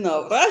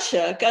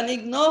 Russia can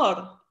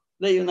ignore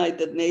the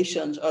United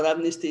Nations or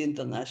Amnesty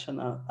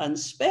International, and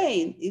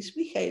Spain is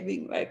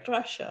behaving like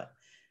Russia.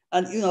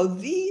 And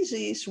this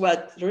is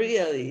what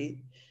really,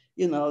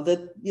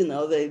 the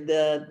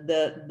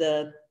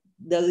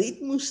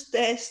litmus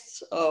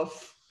tests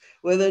of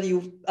whether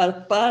you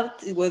are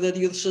whether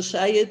your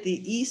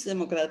society is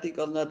democratic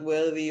or not,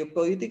 whether your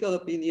political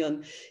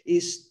opinion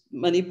is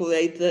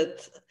manipulated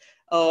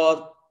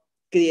or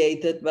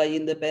created by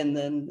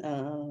independent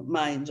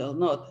minds or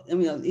not.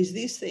 It's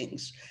these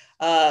things.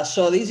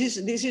 So this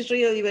is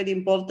really very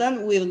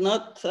important. We're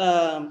not.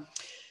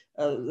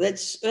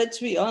 Let's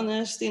be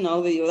honest. The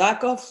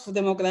lack of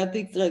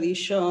democratic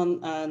tradition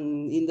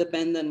and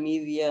independent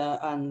media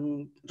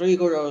and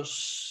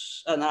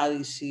rigorous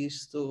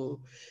analysis to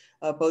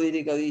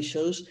political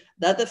issues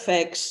that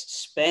affects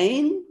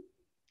Spain.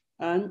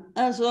 And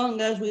as long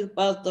as we're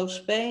part of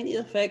Spain, it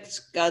affects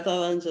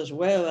Catalans as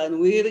well. And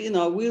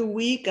we're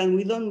weak and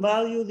we don't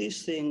value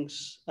these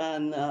things.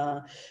 And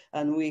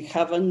we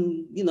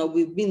haven't,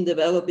 we've been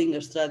developing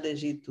a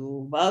strategy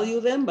to value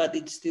them, but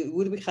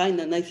we're behind.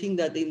 And I think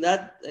that in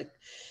that,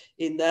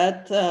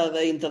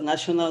 the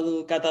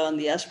international Catalan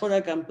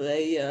diaspora can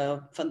play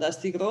a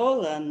fantastic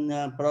role.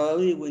 And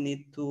probably we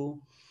need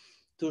to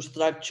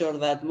structure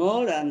that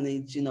more, and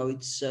it's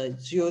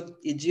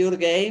your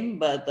game,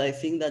 but I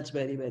think that's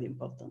very, very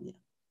important. Yeah.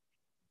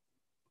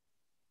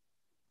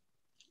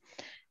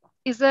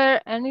 Is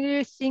there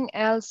anything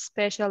else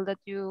special that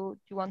you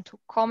want to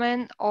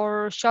comment,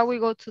 or shall we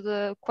go to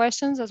the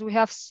questions, as we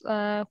have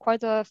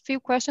quite a few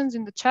questions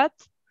in the chat?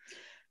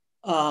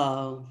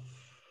 I'm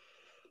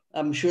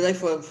sure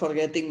I'm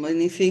forgetting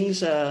many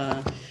things,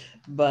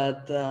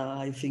 but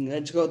I think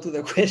let's go to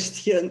the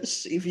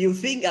questions. If you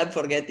think I'm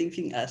forgetting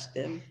things, ask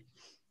them.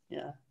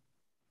 Yeah.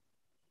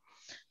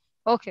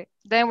 Okay,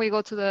 then we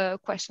go to the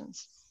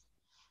questions.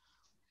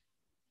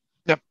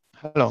 Yep.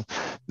 Hello.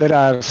 There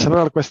are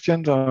several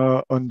questions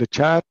on the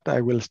chat.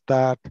 I will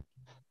start.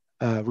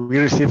 We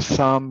received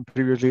some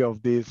previously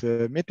of this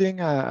meeting,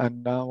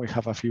 and now we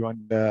have a few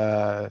on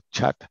the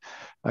chat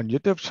on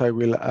YouTube. So I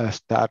will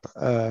start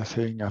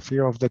saying a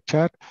few of the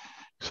chat.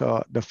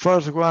 So the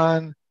first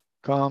one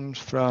comes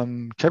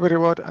from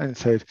Cheverybot and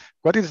says,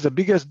 what is the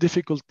biggest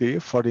difficulty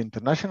for the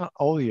international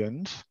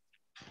audience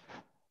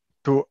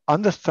to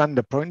understand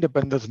the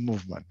pro-independence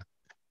movement?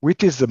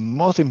 Which is the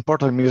most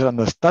important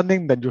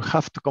misunderstanding that you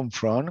have to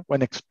confront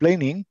when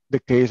explaining the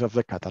case of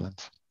the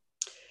Catalans?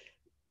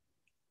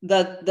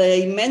 That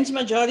the immense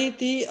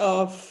majority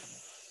of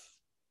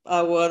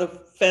our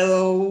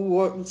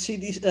fellow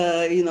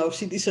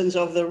citizens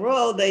of the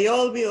world, they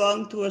all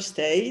belong to a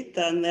state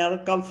and they are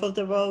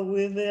comfortable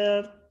with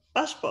their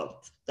passport.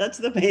 That's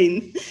the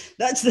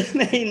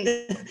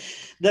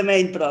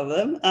main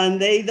problem.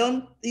 And they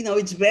don't,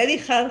 it's very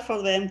hard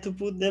for them to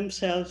put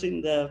themselves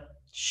in the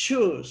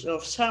shoes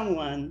of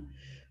someone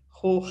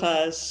who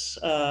has,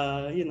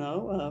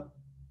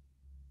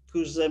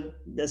 who's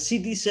the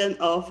citizen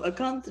of a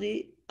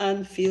country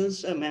and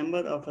feels a member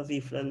of a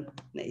different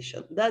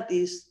nation. That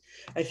is,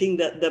 I think,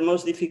 that the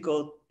most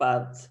difficult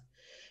part.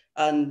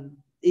 And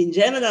in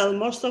general,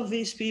 most of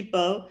these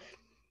people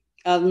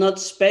are not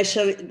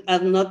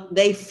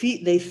they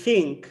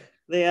think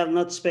they are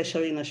not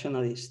specially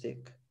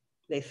nationalistic.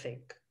 They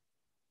think.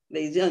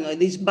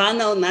 This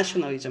banal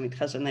nationalism, it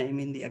has a name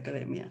in the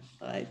academia,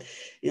 right?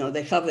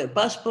 They have their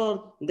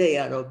passport, they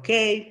are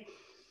okay.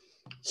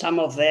 Some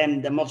of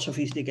them, the more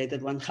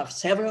sophisticated ones, have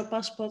several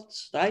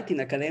passports, right?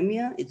 In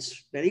academia,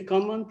 it's very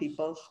common.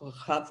 People who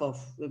have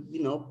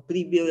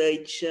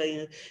privileged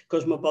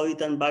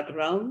cosmopolitan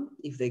background,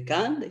 if they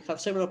can, they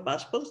have several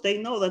passports. They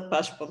know that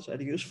passports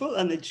are useful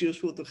and it's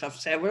useful to have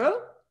several.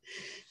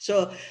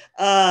 So,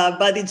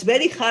 but it's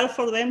very hard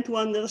for them to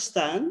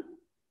understand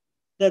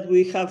that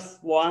we have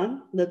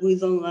one that we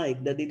don't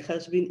like, that it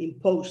has been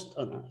imposed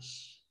on us,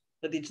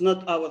 that it's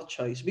not our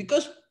choice.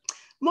 Because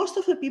most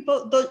of the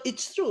people don't,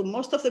 it's true,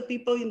 most of the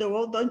people in the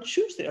world don't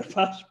choose their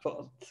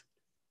passport,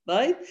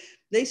 right?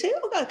 They say,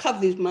 oh, I have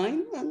this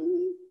mine and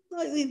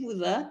I live with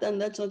that,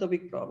 and that's not a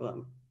big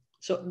problem.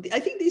 So I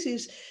think this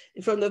is,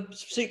 from the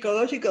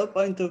psychological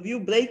point of view,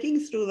 breaking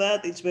through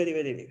that, it's very,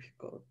 very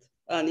difficult.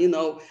 And, you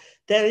know,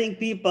 telling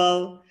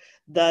people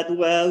that,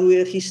 well,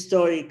 we're a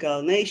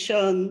historical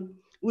nation,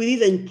 we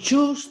didn't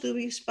choose to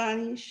be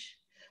Spanish.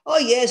 Oh,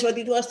 yes, but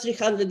it was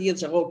 300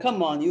 years ago.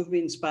 Come on, you've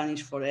been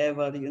Spanish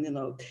forever, you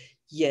know.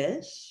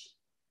 Yes,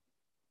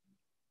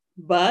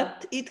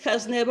 but it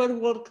has never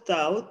worked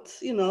out,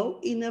 you know,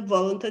 in a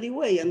voluntary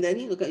way. And then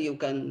you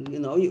can, you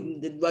know,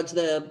 what's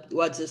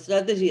the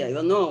strategy? I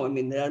don't know. I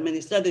mean, there are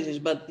many strategies,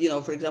 but, you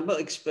know, for example,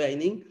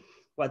 explaining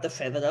what a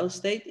federal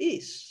state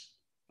is.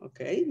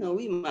 Okay, now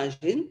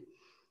imagine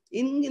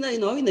in, you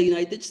know, in the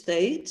United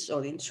States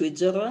or in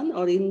Switzerland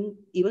or even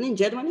in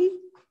Germany,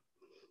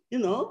 you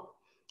know,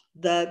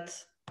 that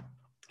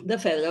the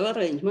federal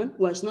arrangement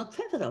was not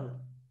federal.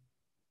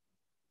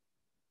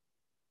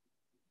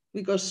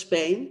 Because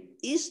Spain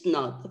is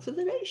not a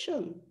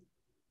federation.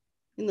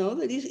 You know,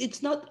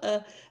 it's not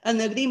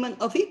an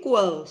agreement of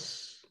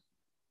equals.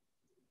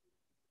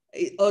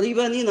 Or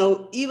even, you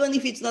know, even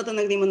if it's not an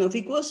agreement of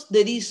equals,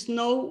 there is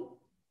no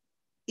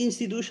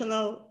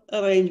institutional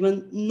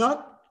arrangement,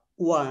 not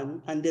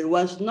one, and there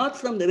was not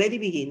from the very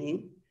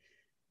beginning,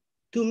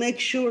 to make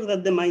sure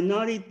that the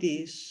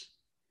minorities,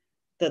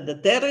 that the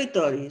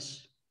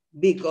territories,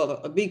 big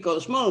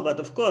or small, but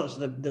of course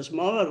the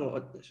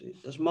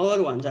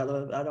smaller ones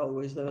are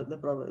always the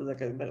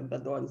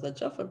ones that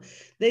suffer.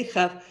 They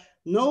have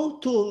no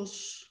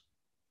tools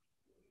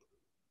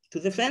to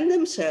defend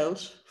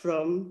themselves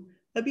from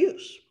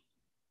abuse,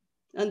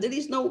 and there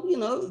is no, you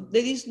know,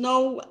 there is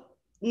no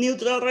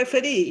neutral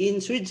referee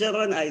in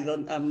Switzerland.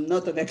 I'm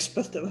not an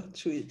expert about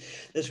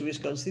the Swiss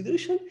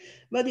constitution,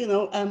 but, you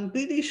know, I'm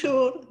pretty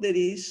sure there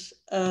is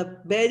a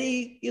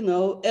very, you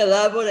know,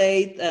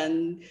 elaborate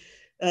and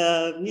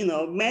you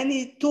know,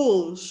 many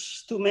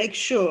tools to make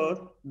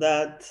sure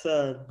that,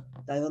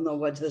 I don't know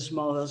what's the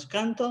smallest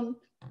canton,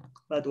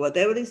 but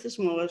whatever is the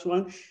smallest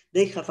one,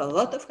 they have a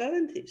lot of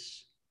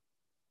guarantees.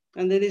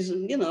 And there is,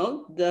 you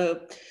know,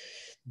 the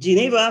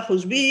Geneva,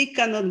 who's big,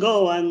 cannot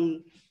go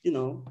and, you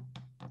know,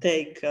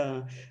 take,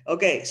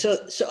 okay. So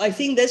I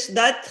think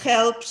that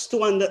helps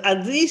to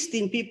at least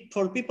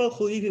for people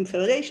who live in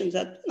federations,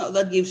 that, you know,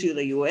 that gives you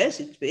the US,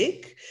 it's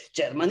big.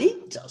 Germany,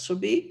 it's also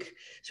big.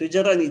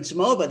 Switzerland, it's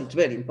small, but it's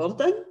very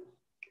important,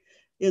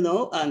 you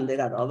know, and there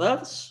are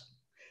others.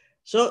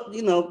 So,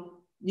 you know,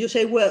 you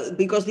say, well,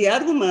 because the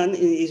argument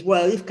is,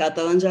 well, if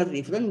Catalans are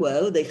different,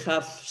 well, they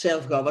have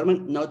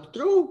self-government. Not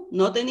true,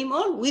 not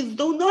anymore. We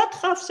do not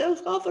have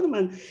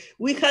self-government.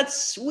 We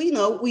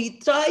know, we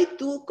tried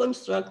to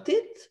construct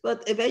it,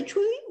 but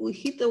eventually we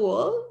hit the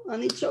wall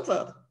and it's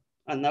over.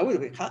 And now we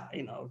have,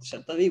 you know,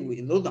 certainly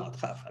we do not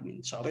have, I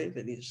mean, sorry,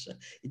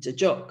 it's a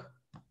joke,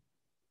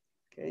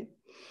 okay?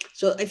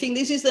 So I think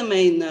this is the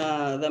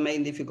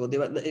main difficulty.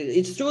 But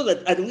it's true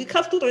that, and we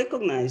have to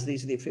recognize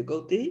this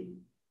difficulty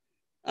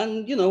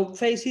and, you know,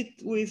 face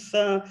it with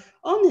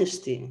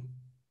honesty,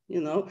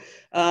 you know,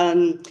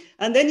 and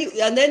then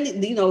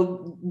you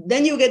know,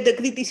 then you get the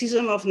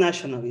criticism of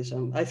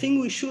nationalism. I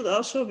think we should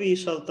also be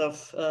sort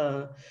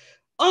of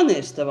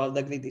honest about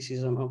the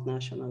criticism of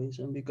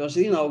nationalism, because,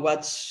 you know,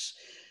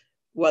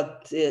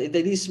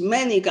 there is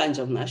many kinds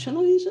of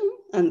nationalism,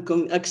 and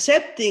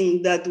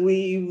accepting that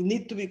we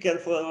need to be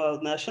careful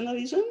about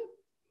nationalism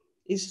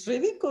is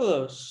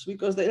ridiculous,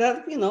 because there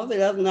are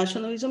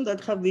nationalism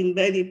that have been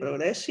very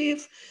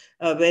progressive,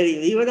 very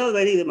liberal,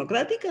 very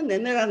democratic, and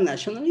then there are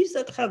nationalists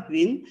that have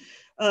been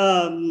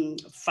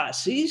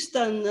fascist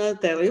and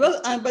terrible.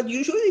 But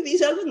usually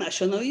these are the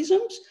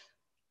nationalisms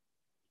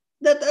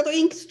that are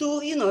linked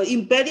to, you know,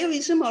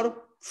 imperialism or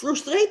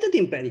frustrated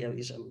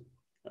imperialism,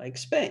 like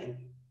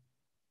Spain.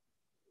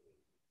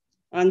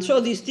 And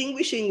so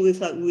distinguishing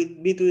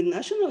between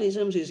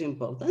nationalisms is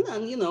important.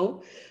 And, you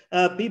know,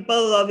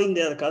 people loving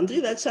their country,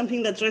 that's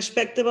something that's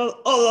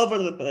respectable all over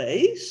the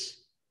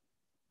place.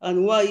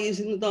 And why is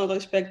it not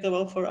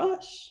respectable for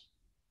us?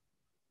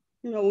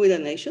 You know, we're a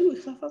nation,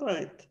 we have a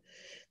right.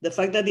 The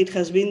fact that it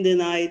has been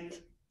denied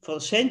for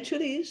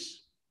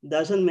centuries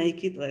doesn't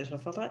make it less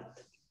of a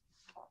right.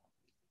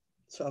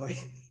 Sorry,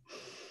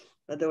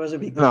 but there was a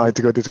big... No, it's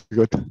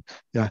good,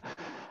 yeah.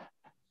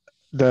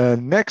 The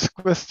next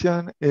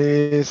question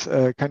is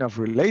kind of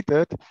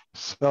related.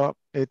 So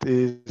it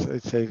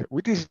says,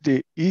 which is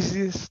the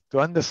easiest to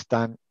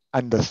understand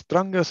and the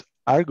strongest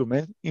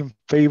argument in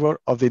favor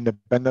of the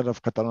independence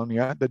of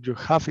Catalonia that you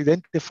have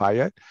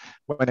identified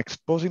when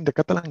exposing the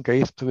Catalan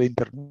case to the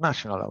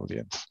international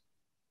audience?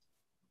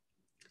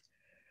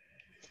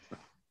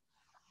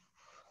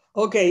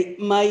 Okay,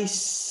 my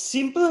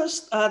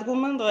simplest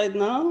argument right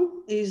now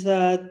is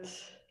that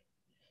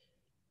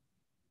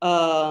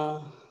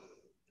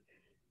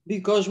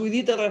because we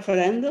did a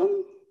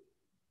referendum,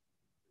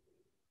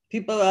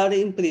 people are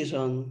in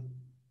prison.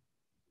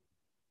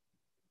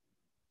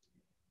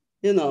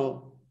 You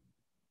know,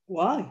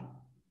 why?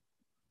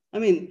 I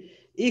mean,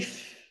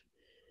 if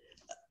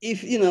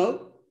you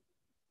know,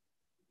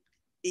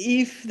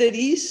 if there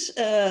is,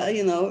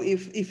 you know,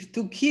 if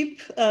to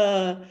keep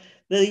the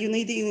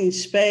unity in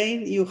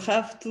Spain, you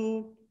have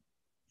to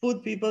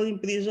put people in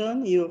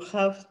prison, you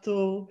have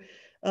to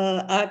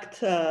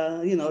act,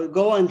 you know,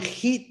 go and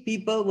hit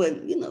people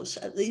when, you know,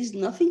 there is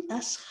nothing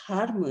as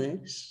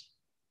harmless,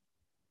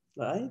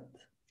 right?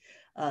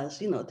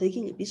 As, you know,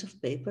 taking a piece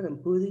of paper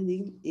and putting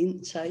it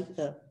inside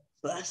a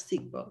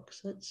plastic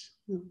box. That's,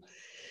 you know,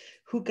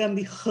 who can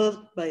be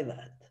hurt by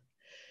that?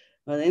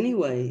 But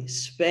anyway,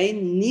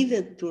 Spain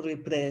needed to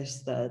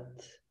repress that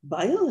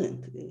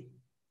violently,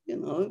 you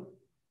know.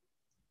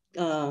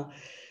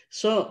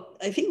 So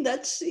I think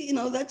that's, you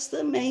know, that's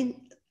the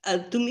main,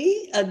 to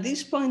me, at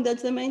this point,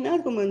 that's the main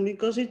argument,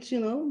 because it's, you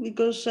know,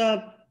 because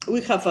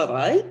we have a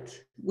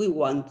right, we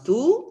want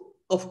to.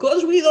 Of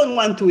course, we don't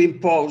want to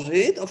impose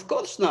it. Of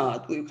course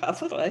not. We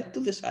have a right to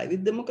decide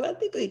it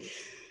democratically.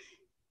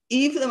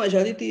 If the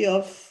majority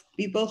of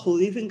people who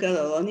live in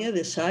Catalonia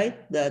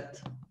decide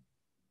that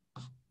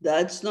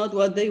that's not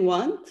what they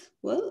want,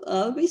 well,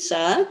 I'll be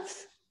sad,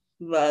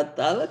 but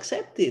I'll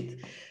accept it.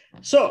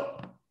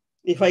 So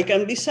if I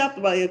can be sad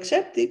by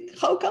accepting,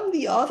 how come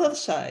the other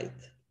side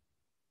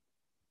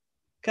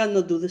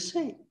cannot do the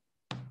same?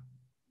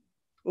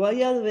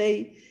 Why are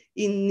they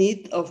in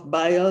need of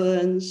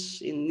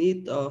violence, in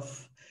need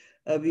of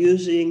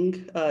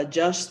abusing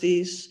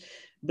justice,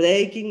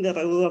 breaking the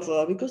rule of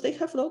law? Because they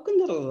have broken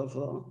the rule of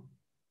law.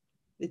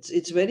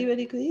 It's very,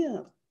 very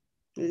clear.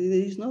 There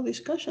is no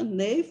discussion.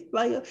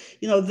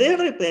 You know, their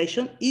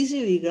repression is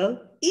illegal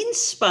in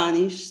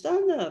Spanish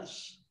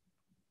standards.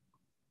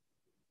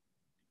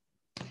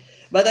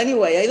 But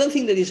anyway, I don't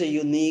think there is a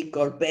unique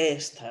or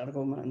best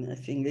argument. I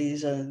think there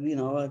is a, you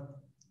know, a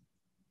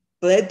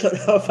plethora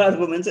of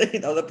arguments. You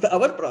know,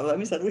 our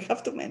problem is that we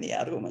have too many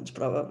arguments,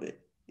 probably.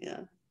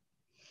 Yeah.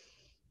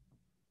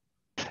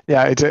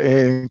 Yeah, it's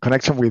in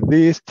connection with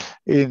this.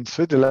 In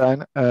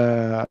Switzerland,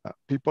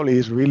 people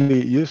is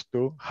really used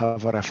to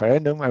have a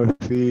referendum every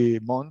 3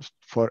 months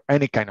for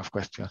any kind of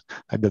question,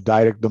 like the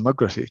direct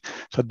democracy.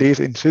 So this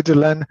in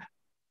Switzerland,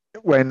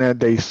 when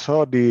they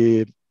saw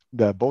the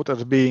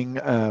voters being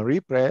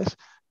repressed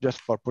just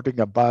for putting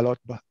a ballot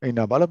in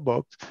a ballot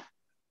box,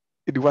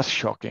 it was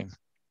shocking.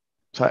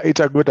 So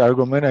it's a good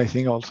argument, I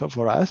think, also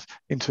for us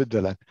in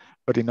Switzerland.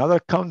 But in other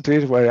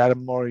countries where are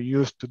more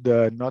used to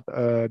the not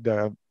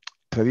the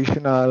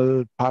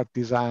traditional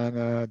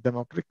partisan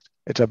democracy,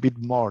 it's a bit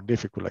more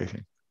difficult, I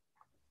think.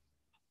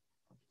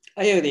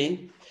 I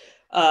agree.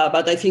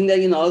 But I think that,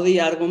 you know, the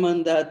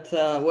argument that,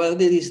 well,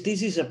 this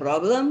is a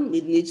problem,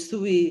 it needs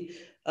to be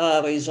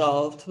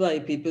resolved by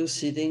people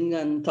sitting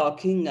and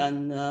talking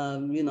and,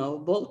 you know,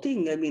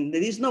 voting. I mean,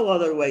 there is no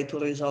other way to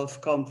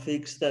resolve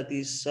conflicts that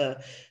is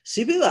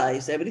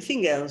civilized.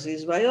 Everything else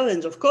is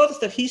violence. Of course,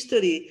 the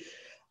history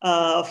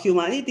of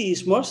humanity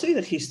is mostly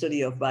the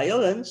history of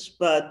violence,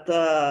 but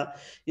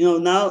you know,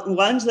 now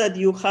once that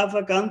you have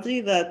a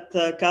country that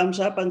comes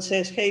up and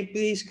says, "Hey,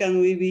 please, can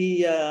we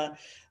be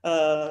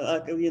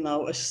you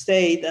know, a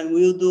state, and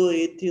we'll do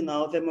it, you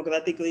know,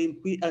 democratically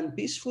and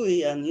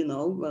peacefully," and, you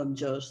know,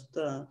 just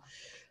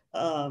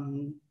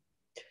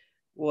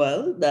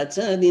well, that's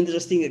an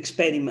interesting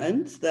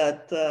experiment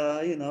that,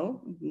 you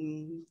know,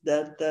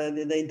 that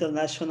the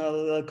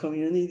international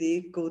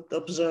community could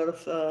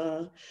observe,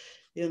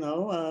 you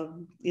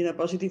know, in a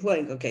positive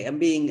way. Okay, I'm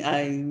being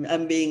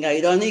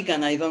ironic,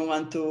 and I don't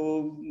want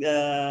to.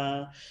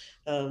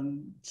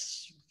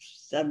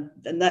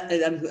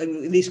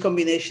 This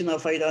combination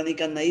of ironic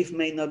and naive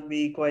may not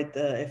be quite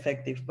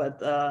effective,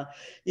 but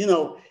you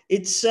know,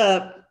 it's.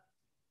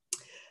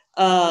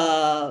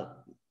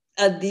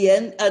 At the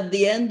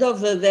end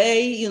of the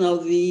day, you know,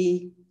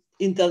 the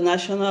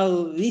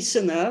international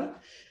listener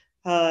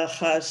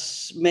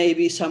has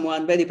maybe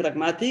someone very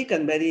pragmatic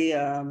and very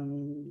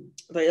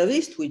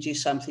realist, which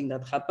is something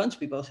that happens.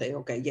 People say,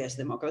 okay, yes,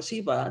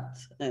 democracy, but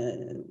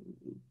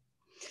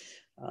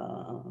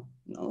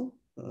no,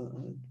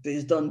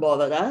 please don't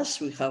bother us.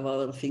 We have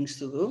other things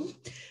to do.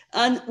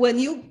 And when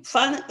you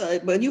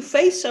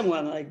face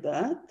someone like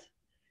that,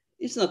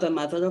 it's not a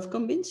matter of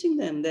convincing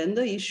them. Then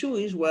the issue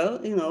is,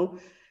 well, you know,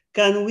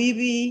 can we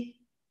be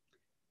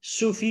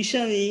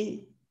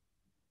sufficiently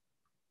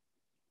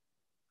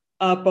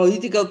a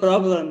political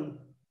problem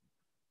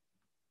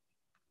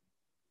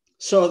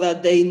so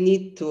that they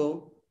need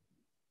to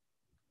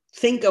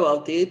think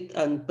about it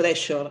and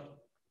pressure,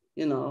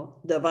 you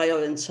know, the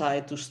violent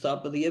side to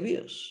stop the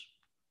abuse?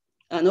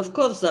 And of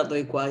course, that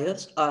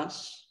requires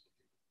us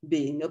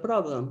being a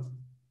problem.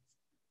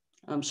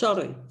 I'm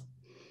sorry.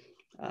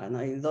 And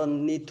I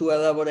don't need to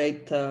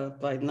elaborate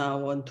right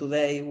now on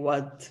today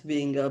what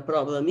being a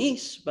problem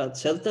is, but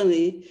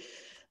certainly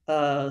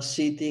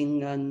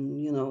sitting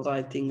and, you know,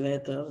 writing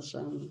letters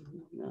and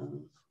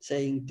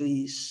saying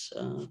please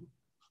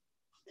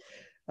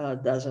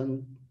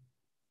doesn't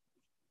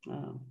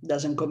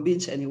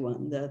convince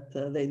anyone that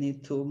they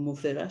need to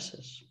move their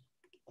asses.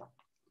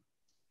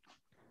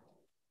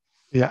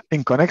 Yeah,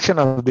 in connection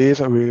of this,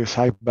 we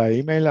received by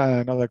email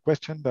another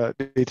question that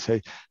it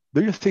says,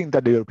 do you think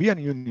that the European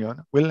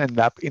Union will end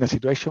up in a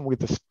situation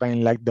with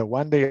Spain like the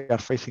one they are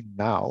facing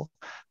now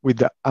with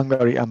the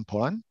Hungary and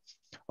Poland?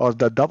 Or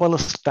the double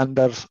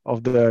standards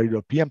of the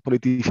European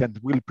politicians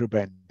will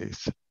prevent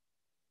this?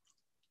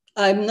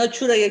 I'm not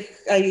sure I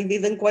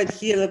didn't quite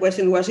hear the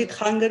question. Was it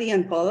Hungary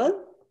and Poland?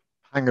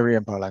 Hungary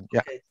and Poland,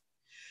 yeah. Okay.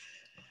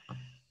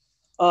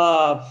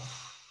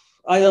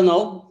 I don't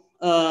know.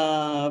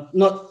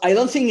 I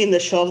don't think in the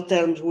short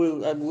term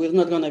we're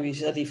not going to be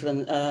a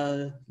different.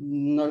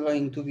 Not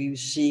going to be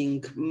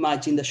seeing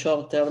much in the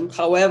short term.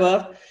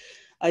 However,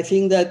 I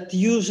think that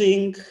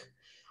using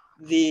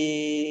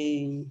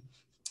the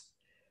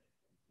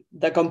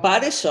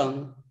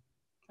comparison,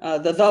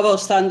 the double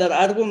standard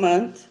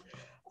argument,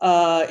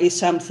 is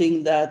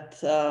something that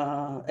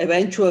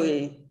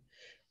eventually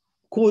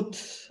could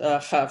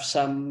have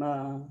some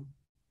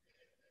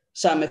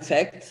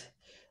effect,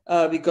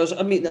 because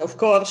I mean, of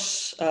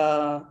course,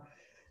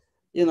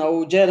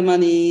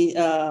 Germany.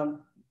 I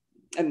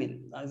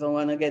mean, I don't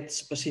want to get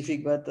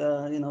specific, but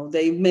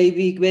they may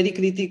be very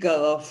critical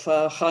of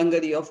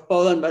Hungary, of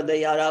Poland, but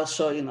they are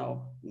also,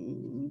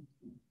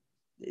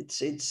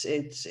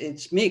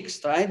 it's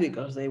mixed, right?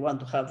 Because they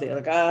want to have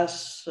their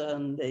gas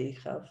and they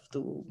have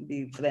to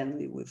be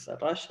friendly with the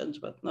Russians,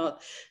 but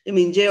not. I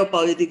mean,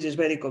 geopolitics is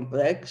very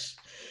complex.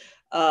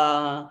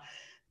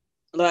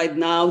 Right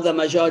now, the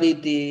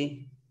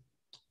majority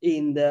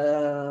in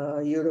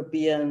the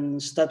European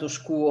status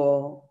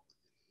quo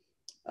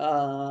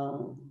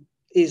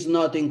is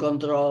not in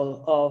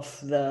control of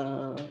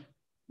the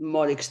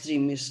more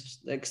extreme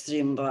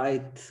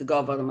right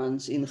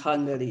governments in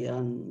Hungary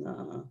and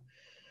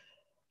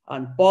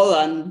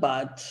Poland,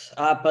 but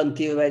up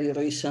until very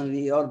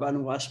recently,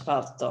 Orban was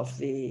part of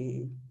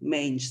the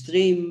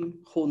mainstream.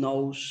 Who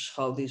knows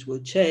how this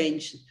will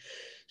change?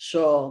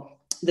 So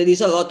there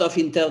is a lot of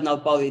internal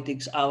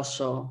politics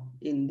also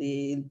in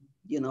the,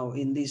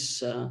 in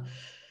this. I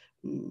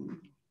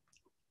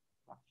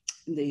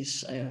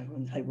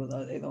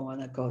don't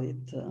want to call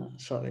it,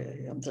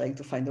 sorry, I'm trying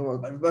to find the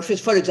word, but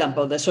for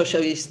example, the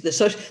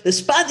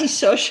Spanish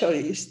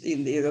socialists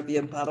in the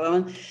European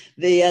Parliament,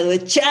 they are the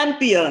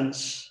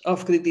champions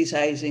of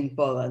criticizing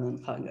Poland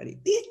and Hungary.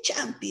 The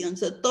champions,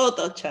 the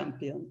total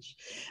champions.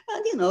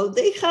 And,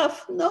 they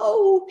have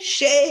no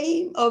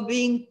shame of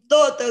being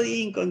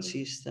totally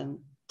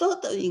inconsistent.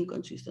 Totally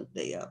inconsistent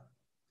they are.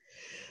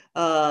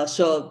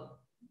 So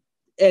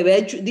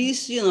eventually,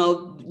 this,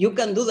 you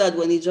can do that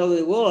when it's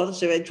only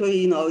wars.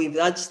 Eventually, if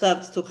that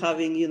starts to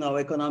having,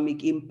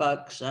 economic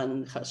impacts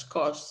and has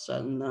costs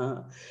and,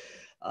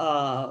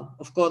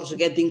 of course,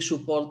 getting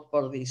support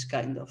for these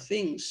kind of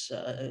things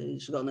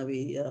is going to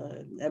be,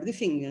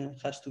 everything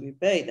has to be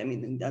paid. I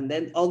mean, and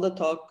then all the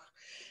talk,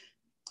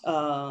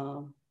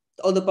 all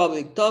the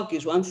public talk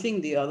is one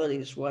thing. The other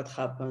is what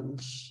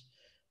happens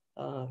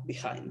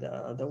behind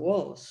the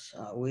walls.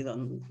 We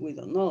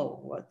don't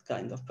know what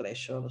kind of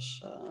pressures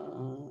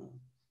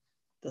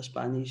the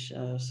Spanish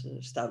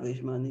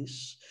establishment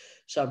is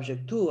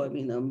subject to. I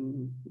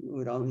mean,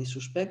 we're only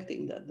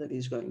suspecting that there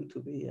is going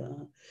to be,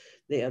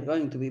 they are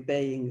going to be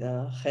paying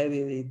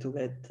heavily to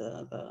get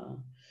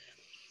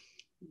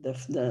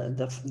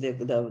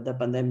the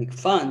pandemic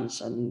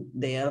funds, and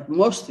they are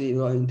mostly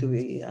going to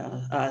be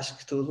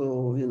asked to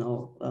do,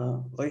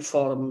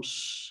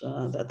 reforms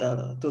that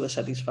are to the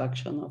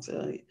satisfaction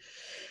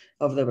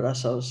of the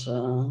Brussels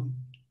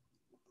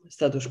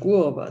status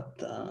quo, but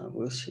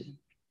we'll see.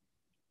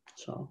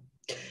 So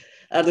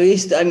at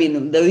least, I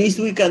mean, the least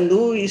we can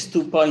do is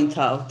to point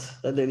out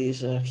that there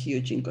is a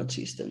huge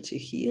inconsistency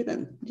here,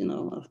 and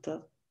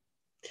after.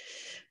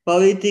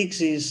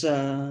 Politics is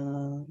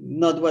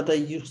not what I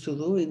used to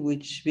do, in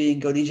which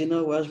being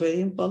original was very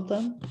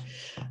important.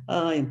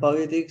 In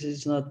politics,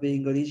 it's not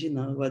being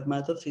original. What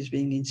matters is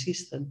being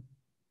insistent.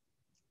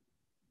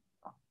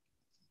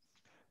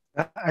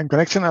 In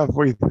connection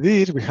with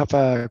this, we have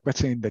a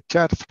question in the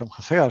chat from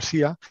Jose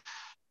Garcia.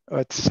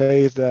 It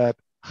says that,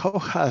 how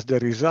has the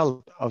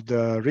result of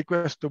the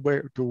request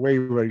to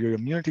waiver your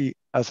immunity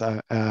as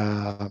a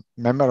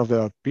member of the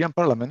European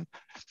Parliament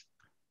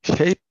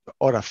shape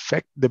or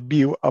affect the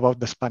view about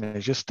the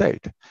Spanish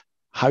state,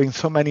 having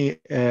so many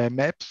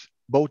MEPs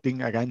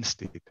voting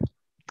against it?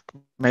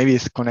 Maybe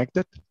it's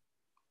connected?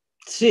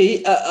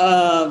 See,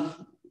 I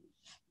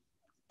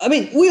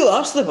mean, we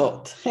lost the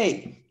vote.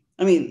 Hey,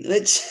 I mean,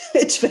 let's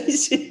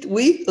face it,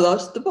 we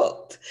lost the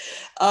vote.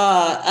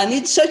 And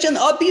it's such an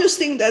obvious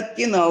thing that,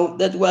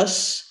 that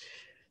was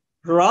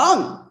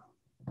wrong.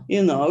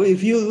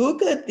 If you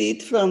look at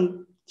it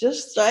from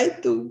just try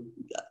to,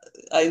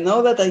 I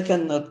know that I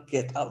cannot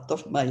get out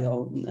of my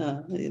own,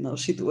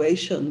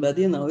 situation, but,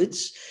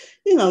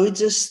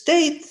 it's a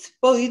state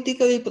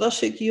politically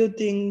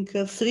prosecuting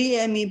 3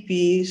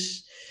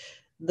 MEPs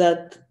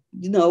that,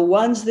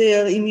 once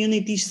their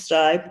immunity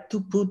striped,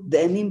 to put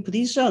them in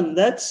prison.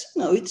 That's,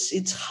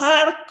 it's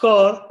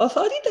hardcore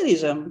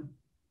authoritarianism.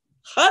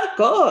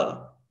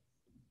 Hardcore.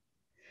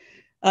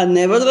 And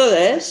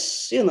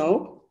nevertheless,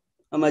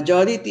 A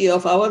majority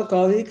of our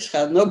colleagues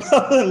had no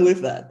problem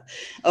with that.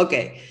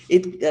 Okay,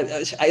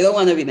 I don't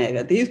want to be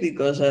negative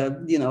because,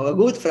 you know, a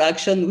good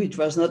fraction, which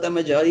was not a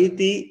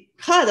majority,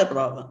 had a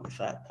problem with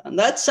that. And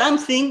that's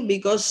something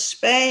because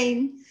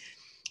Spain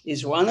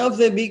is one of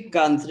the big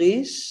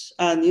countries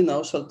and, you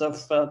know, sort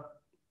of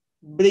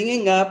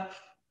bringing up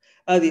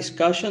a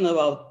discussion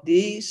about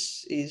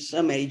this is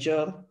a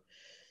major,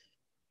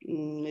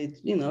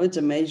 it's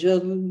a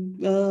major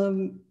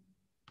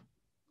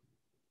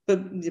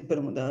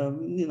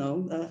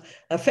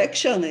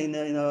affection,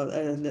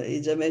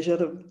 it's a measure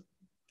of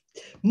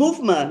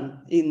movement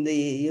in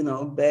the,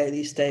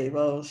 very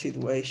stable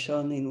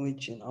situation in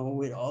which,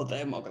 we're all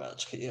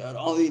Democrats here.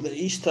 Only the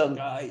Eastern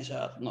guys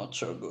are not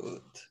so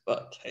good,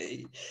 but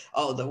hey,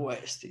 all the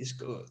West is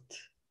good,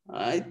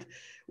 right?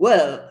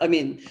 Well, I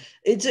mean,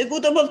 it's a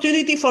good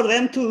opportunity for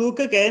them to look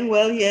again.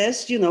 Well,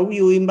 yes,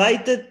 you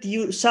invited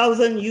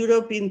Southern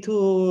Europe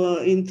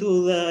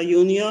into the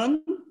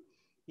Union.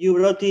 You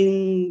brought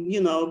in,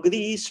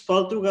 Greece,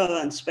 Portugal,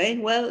 and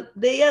Spain. Well,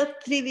 they are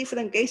three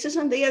different cases,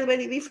 and they are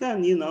very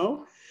different,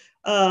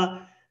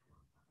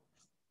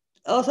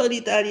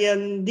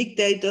 Authoritarian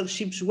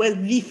dictatorships were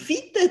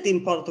defeated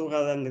in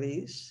Portugal and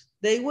Greece.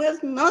 They were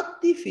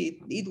not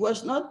defeated. It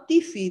was not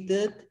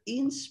defeated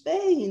in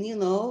Spain,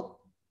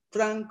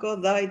 Franco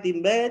died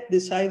in bed,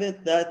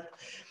 decided that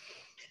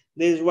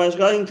there was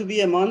going to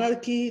be a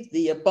monarchy.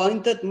 The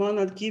appointed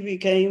monarchy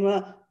became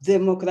a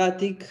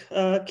democratic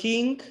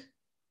king.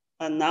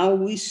 And now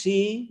we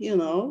see,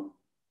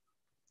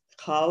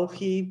 how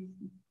he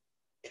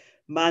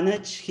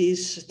managed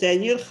his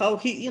tenure, how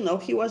he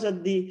was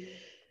at the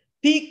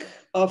peak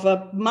of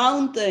a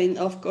mountain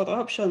of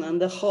corruption, and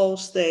the whole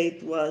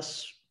state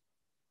was,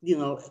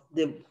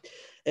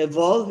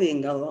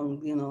 evolving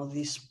along,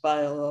 this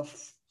pile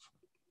of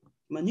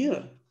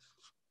manure.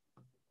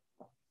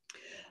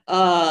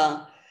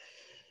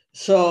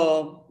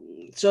 So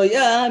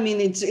yeah, I mean,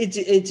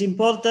 it's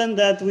important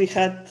that we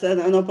had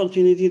an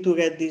opportunity to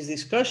get this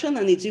discussion,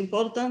 and it's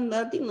important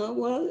that,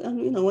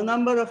 a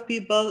number of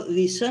people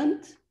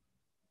listened,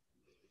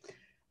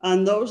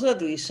 and those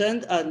that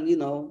listened, and,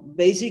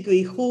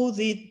 basically who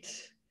did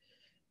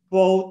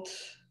vote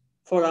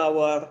for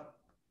our,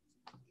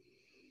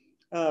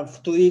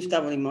 to lift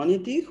our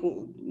immunity,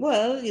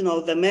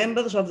 the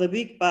members of the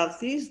big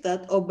parties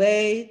that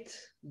obeyed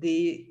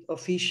the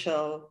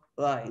official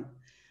line.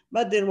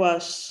 But there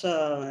was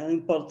an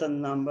important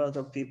number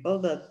of people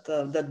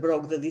that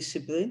broke the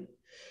discipline.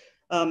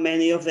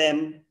 Many of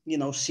them,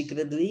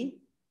 secretly.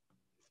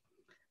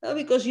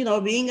 Because,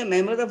 being a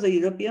member of the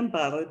European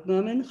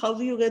Parliament, how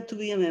do you get to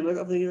be a member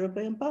of the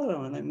European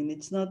Parliament? I mean,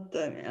 it's not,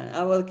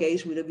 our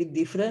case, we're a bit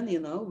different,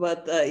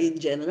 but in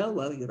general,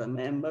 well, you're a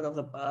member of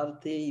the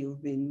party,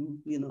 you've been,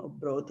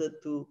 brought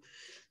to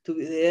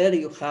be there,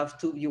 you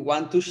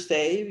want to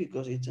stay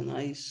because it's a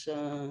nice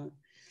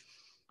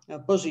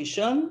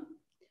position.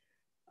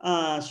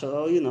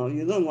 So,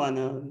 you don't want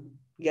to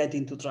get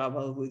into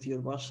trouble with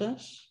your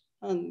bosses.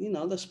 And,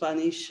 the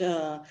Spanish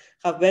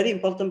have very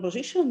important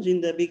positions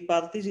in the big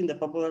parties, in the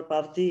Popular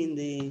Party,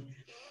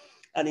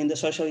 and in the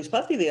Socialist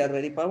Party. They are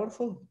very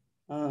powerful.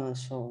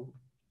 So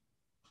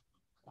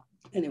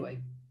anyway,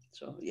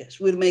 so yes,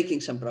 we're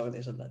making some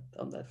progress on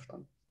that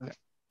front.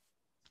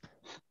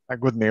 A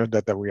good news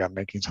that we are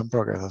making some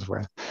progress as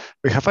well.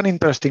 We have an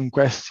interesting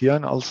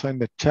question also in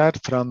the chat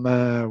from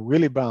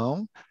Willie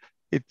Brown.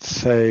 It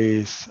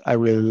says, I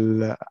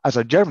will, as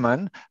a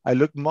German, I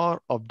look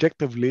more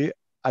objectively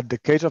at the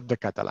case of the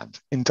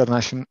Catalans.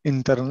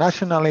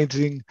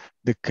 Internationalizing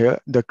the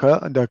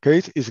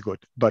case is good,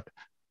 but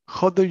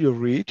how do you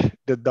reach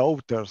the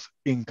doubters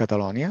in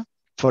Catalonia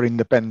for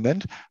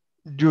independence?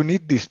 You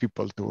need these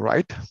people too,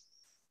 right?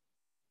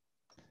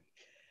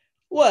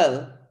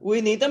 Well,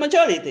 we need a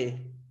majority,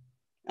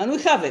 and we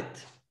have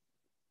it.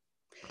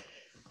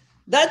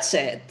 That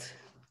said,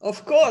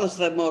 of course,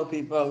 the more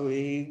people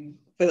we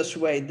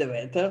persuade, the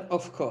better,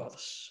 of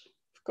course.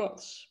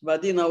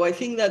 But, I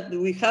think that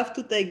we have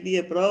to take the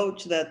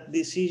approach that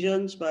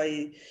decisions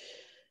by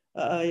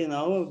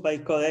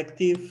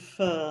collective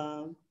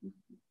are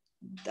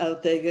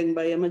taken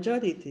by a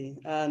majority.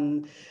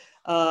 And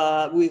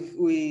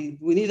we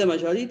need a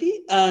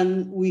majority,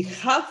 and we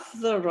have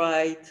the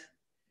right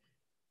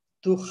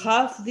to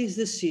have this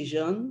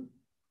decision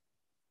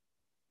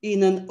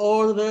in an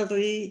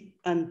orderly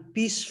and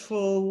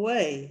peaceful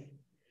way.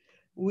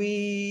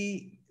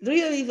 We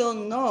really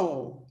don't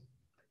know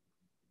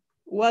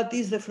what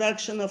is the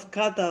fraction of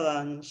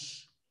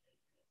Catalans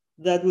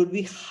that would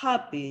be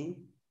happy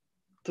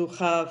to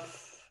have,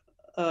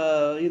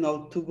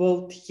 to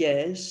vote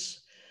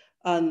yes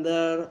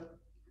under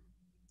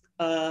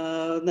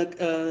a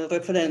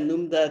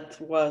referendum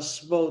that was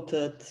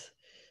voted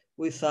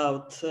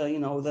without,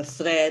 the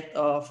threat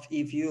of,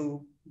 if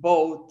you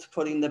vote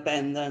for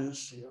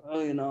independence,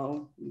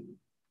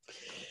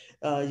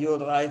 your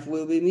life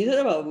will be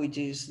miserable, which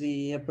is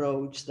the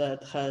approach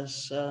that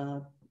has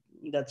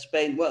that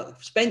Spain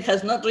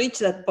has not reached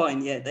that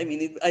point yet. I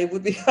mean, I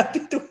would be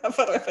happy to have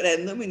a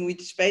referendum in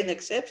which Spain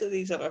accepts that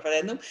it's a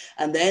referendum,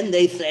 and then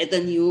they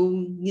threaten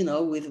you,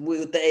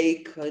 we'll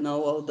take,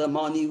 all the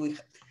money,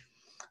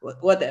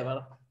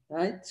 whatever,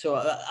 right?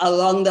 So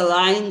along the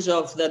lines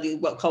of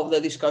how the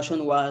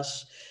discussion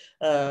was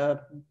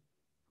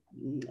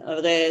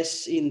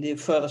addressed in the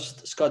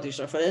first Scottish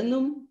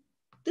referendum,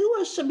 there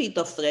was a bit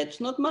of threats,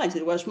 not much.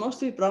 It was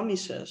mostly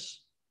promises.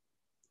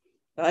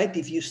 Right?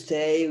 If you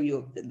stay,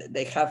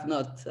 they have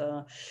not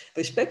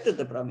respected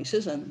the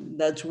promises, and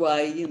that's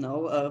why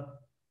a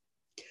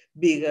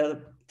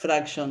bigger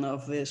fraction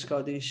of the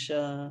Scottish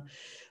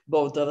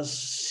voters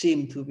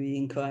seem to be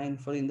inclined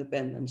for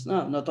independence.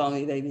 Now, not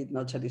only they did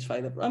not satisfy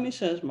the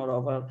promises,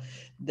 moreover,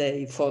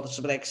 they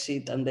forced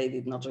Brexit and they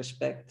did not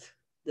respect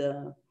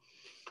the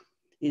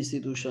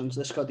institutions,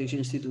 the Scottish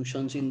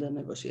institutions in the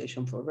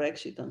negotiation for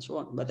Brexit and so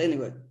on. But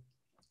anyway.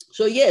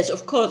 So yes,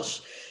 of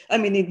course. I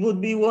mean, it would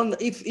be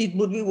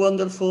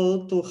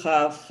wonderful to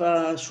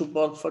have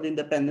support for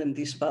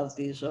independentist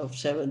parties of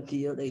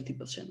 70 or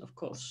 80%, of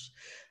course.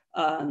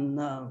 And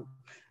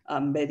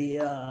I'm very,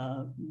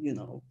 I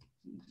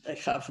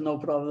have no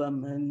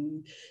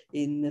problem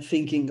in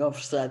thinking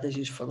of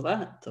strategies for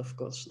that. Of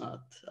course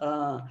not.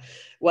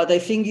 What I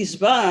think is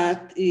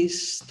bad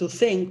is to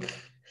think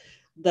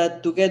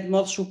that to get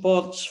more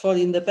support for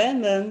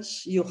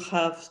independence, you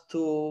have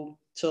to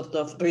sort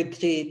of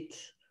retreat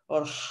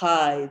or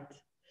hide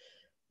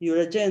your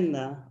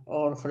agenda,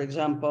 or, for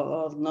example,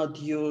 or not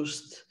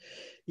used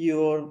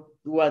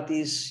what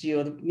is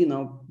your,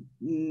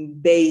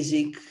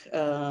 basic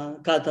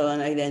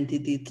Catalan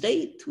identity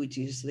trait, which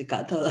is the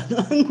Catalan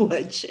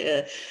language.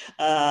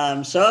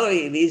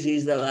 Sorry, this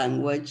is the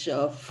language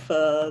of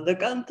the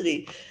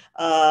country.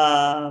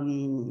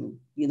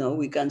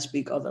 We can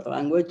speak other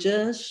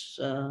languages.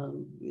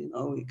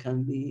 We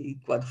can be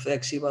quite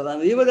flexible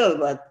and liberal,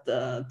 but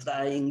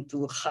trying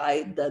to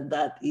hide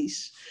that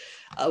is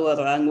our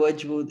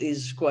language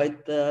is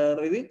quite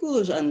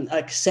ridiculous, and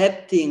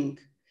accepting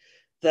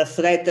the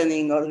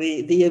threatening or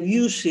the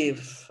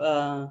abusive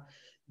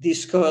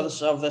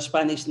discourse of the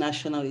Spanish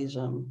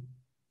nationalism,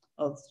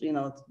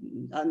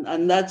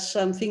 and that's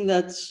something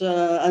that's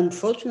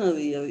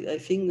unfortunately, I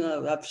think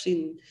I've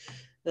seen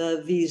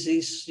this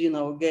is,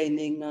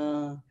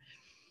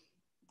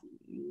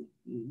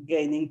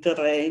 gaining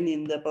terrain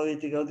in the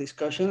political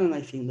discussion, and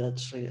I think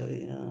that's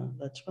really,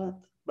 that's bad.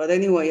 But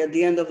anyway, at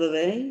the end of the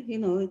day,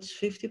 it's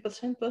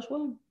 50% plus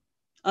one.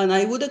 And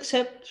I would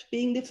accept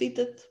being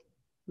defeated,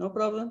 no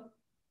problem.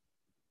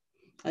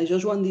 I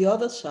just want the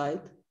other side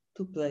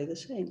to play the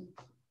same.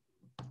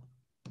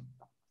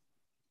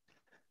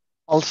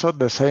 Also,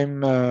 the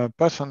same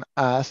person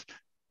asked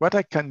what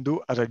I can do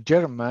as a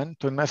German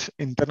to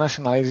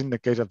internationalize in the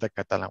case of the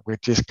Catalan,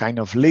 which is kind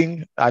of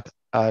linked at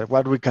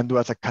what we can do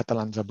as a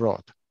Catalans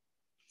abroad.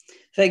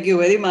 Thank you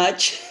very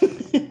much.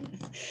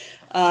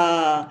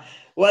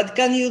 What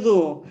can you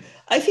do?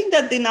 I think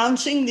that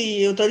denouncing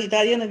the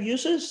authoritarian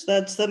abuses,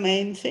 that's the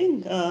main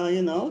thing.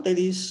 There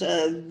is,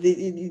 I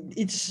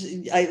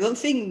don't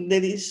think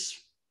there is,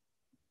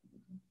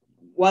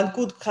 one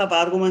could have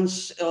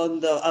arguments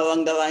along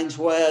the lines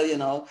where,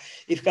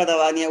 if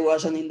Catalonia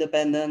was an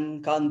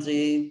independent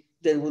country,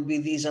 there would be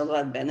this or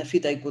that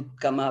benefit. I could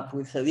come up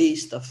with a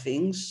list of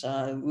things.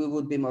 We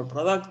would be more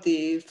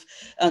productive.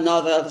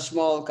 Another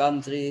small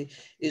country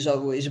is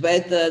always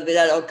better.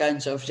 There are all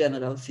kinds of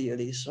general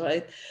theories,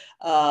 right?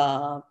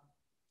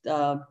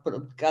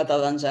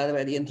 Catalans are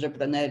very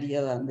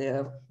entrepreneurial, and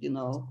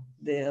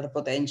their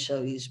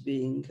potential is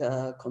being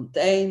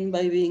contained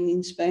by being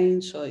in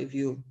Spain. So if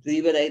you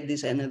liberate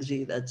this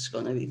energy, that's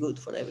going to be good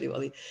for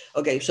everybody.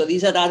 Okay, so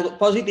these are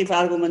positive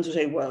arguments to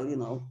say, well,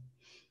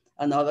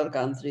 another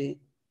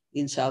country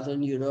in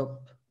Southern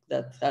Europe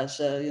that has,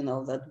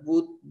 that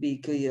would be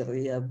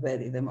clearly a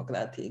very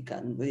democratic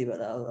and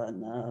liberal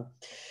and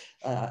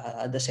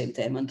at the same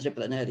time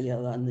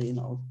entrepreneurial and,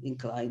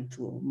 inclined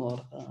to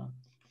more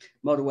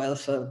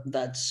welfare.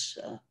 That's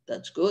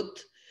good.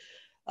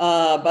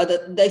 But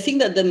I think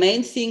that the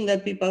main thing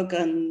that people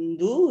can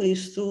do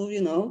is to,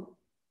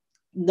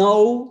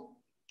 to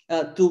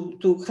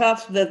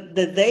have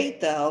the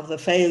data of the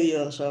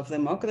failures of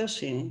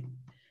democracy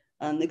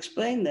and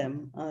explain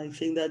them. I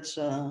think that's,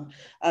 and,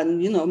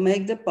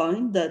 make the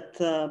point that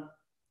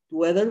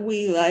whether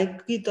we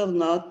like it or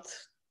not,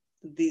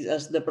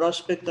 as the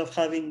prospect of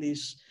having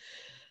this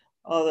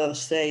other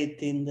state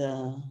in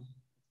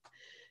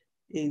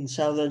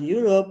Southern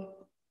Europe,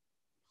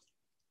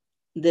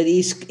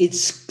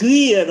 it's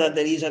clear that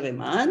there is a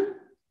demand,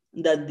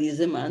 that this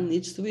demand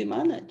needs to be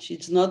managed.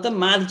 It's not a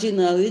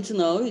marginal, it's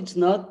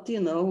not,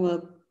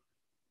 a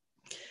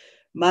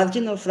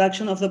marginal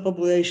fraction of the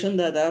population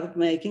that are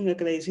making a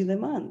crazy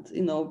demand.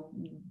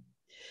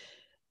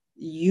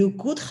 You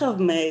could have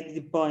made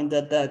the point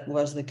that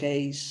was the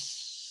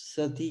case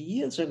 30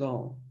 years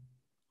ago,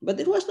 but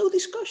there was no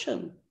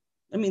discussion.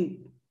 I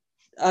mean,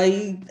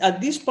 at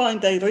this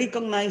point, I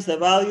recognize the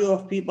value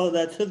of people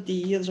that 30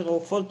 years ago,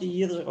 40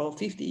 years ago,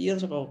 50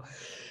 years ago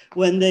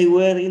when they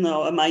were,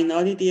 a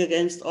minority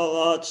against all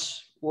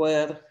odds,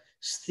 were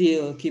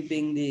still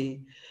keeping the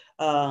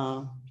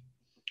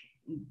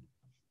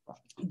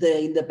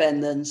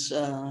independence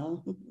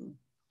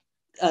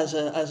as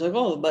a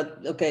goal.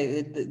 But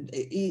okay,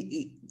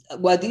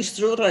 what is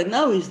true right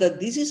now is that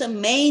this is a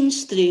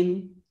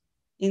mainstream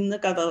in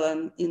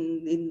the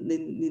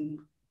in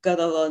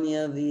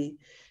Catalonia, the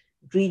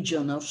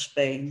region of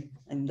Spain,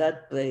 in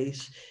that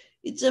place.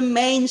 It's a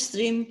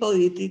mainstream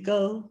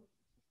political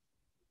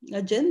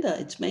agenda.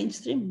 It's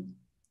mainstream,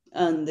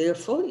 and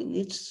therefore it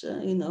needs,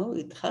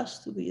 it has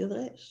to be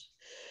addressed,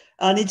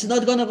 and it's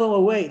not going to go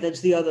away.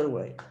 That's the other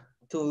way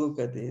to look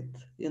at it.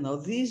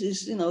 This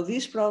is,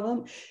 this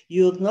problem.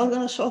 You're not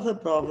going to solve the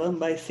problem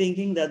by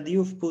thinking that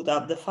you've put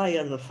up the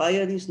fire. The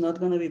fire is not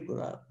going to be put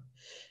up.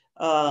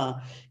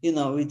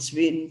 It's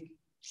been,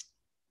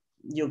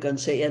 you can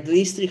say, at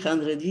least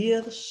 300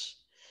 years.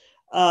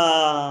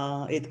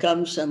 It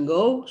comes and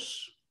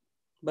goes,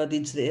 but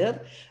it's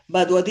there.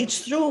 But what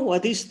is true,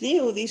 what is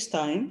new this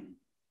time,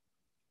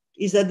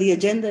 is that the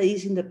agenda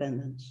is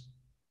independence.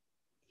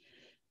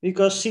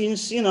 Because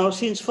since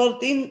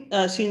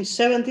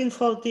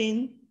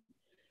 1714,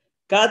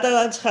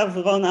 Catalans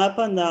have gone up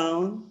and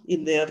down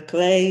in their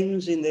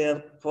claims, in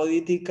their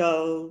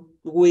political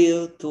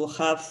will to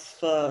have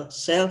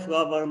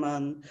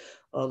self-government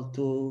or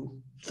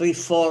to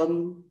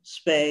reform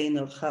Spain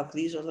or have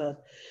this or that.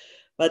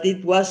 But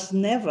it was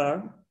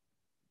never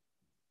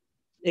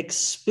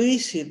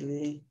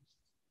explicitly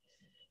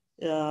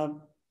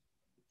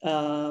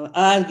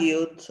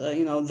argued,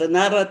 the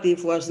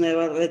narrative was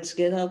never, let's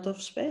get out of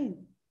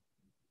Spain.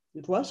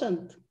 It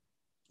wasn't.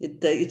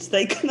 It's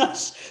taken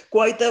us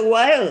quite a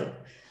while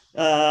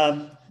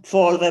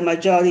for the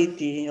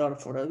majority, or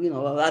for a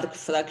large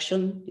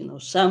fraction,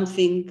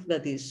 something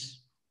that is,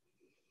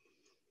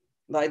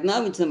 right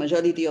now it's the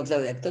majority of the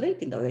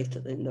electorate in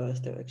the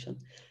last election.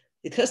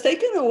 It has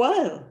taken a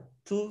while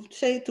to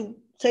say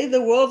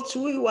the words,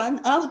 we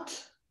want out.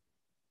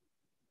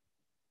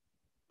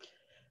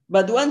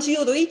 But once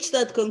you reach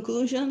that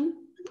conclusion,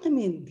 I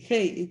mean,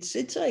 hey,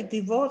 it's like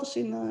divorce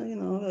in,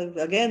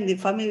 again, the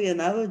family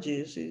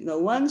analogies.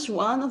 Once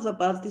one of the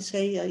parties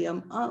say, I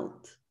am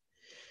out.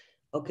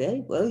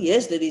 Okay, well,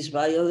 yes, there is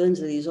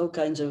violence, there is all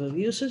kinds of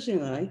abuses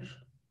in life.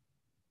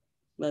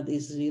 But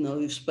it's,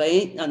 if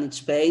Spain, and it's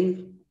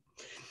Spain,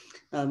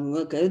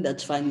 okay,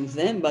 that's fine with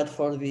them. But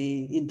for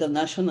the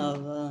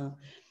international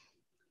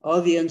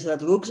audience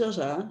that looks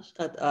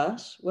at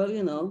us,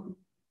 well,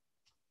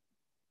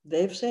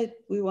 they've said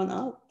we want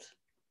out.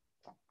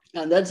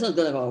 And that's not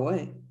going to go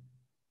away.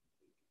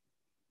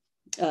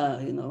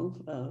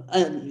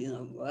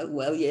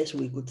 Well, yes,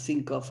 we could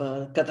think of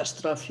a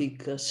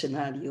catastrophic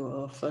scenario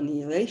of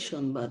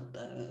annihilation, but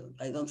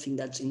I don't think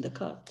that's in the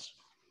cards.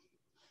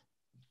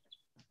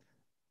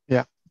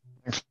 Yeah,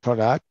 thanks for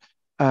that.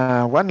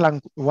 One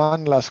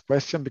last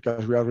question,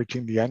 because we are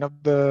reaching the end of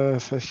the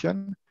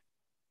session.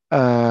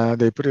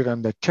 They put it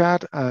on the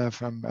chat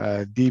from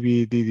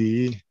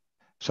DBDDE.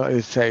 So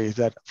it says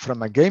that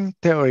from a game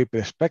theory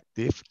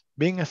perspective,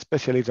 being a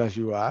specialist as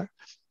you are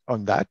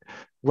on that,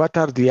 what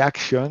are the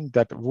actions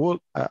that would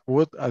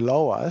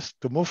allow us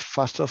to move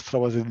faster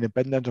towards the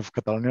independence of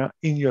Catalonia,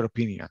 in your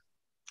opinion?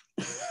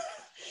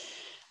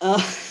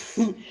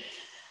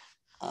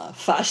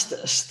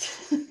 Fastest.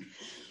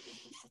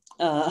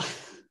 I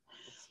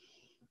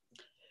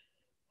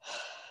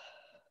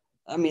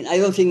mean, I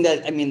don't think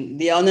that,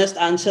 the honest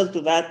answer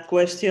to that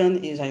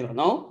question is, I don't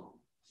know.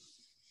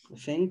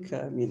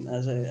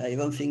 I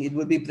don't think it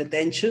would be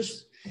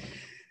pretentious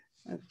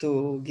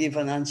to give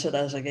an answer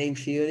as a game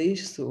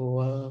theorist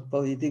to a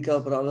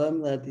political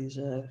problem that is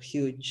a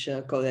huge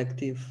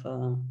collective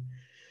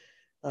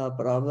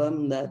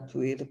problem that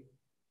we're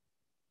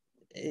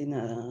in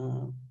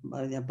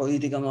a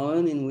political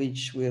moment in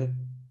which we're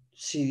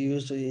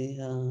seriously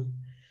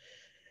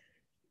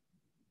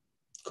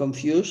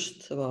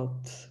confused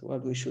about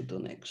what we should do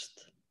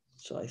next.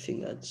 So I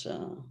think that's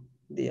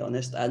the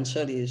honest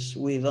answer is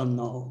we don't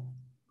know.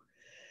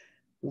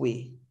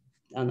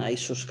 And I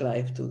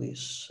subscribe to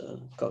this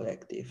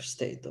collective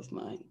state of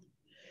mind.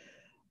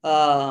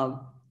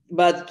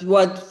 But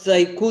what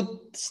I could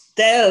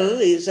tell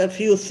is a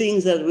few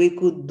things that we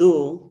could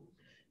do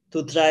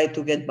to try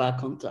to get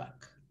back on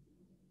track.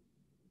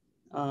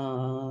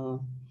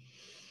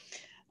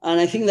 And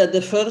I think that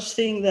the first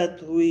thing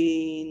that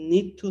we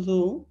need to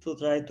do to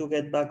try to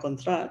get back on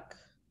track,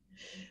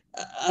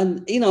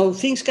 and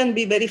things can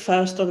be very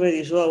fast or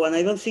very slow, and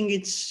I don't think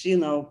it's,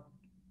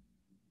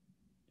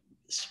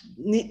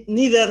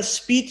 neither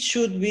speed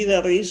should be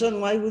the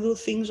reason why we do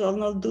things or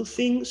not do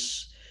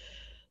things,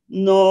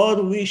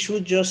 nor we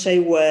should just say,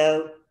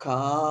 well,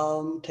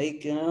 calm,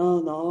 take,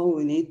 no,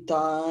 we need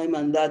time,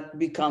 and that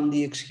become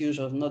the excuse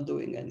of not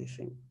doing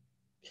anything.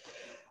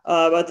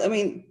 But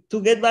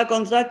to get back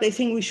on track, I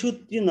think we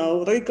should,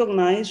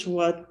 recognize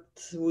what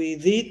we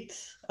did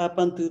up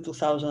until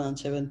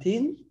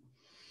 2017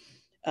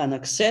 and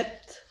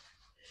accept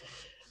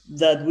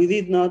that we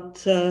did not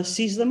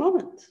seize the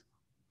moment,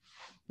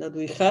 that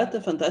we had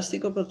a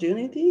fantastic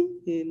opportunity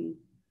in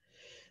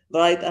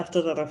right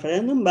after the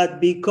referendum, but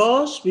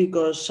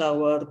because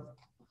our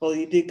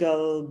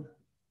political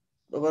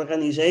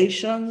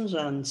organizations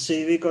and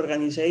civic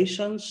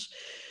organizations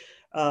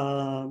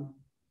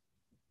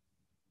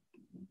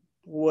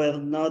were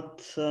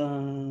not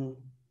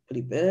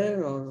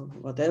prepared or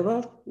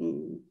whatever,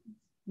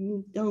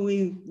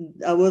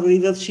 our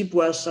leadership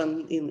was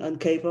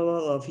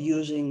incapable of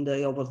using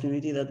the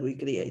opportunity that we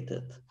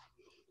created.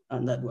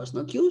 And that was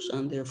not used,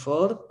 and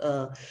therefore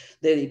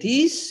there it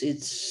is.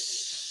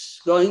 It's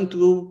going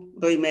to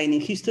remain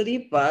in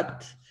history,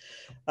 but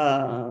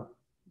the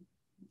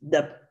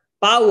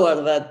power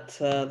that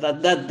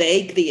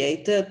they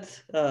created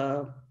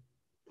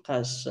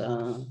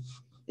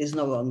is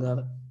no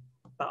longer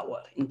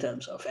power in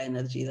terms of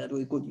energy that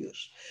we could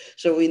use.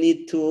 So we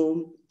need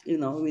to,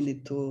 we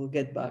need to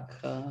get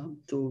back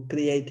to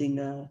creating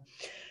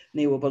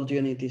new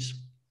opportunities.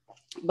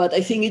 But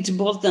I think it's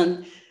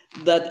important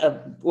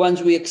that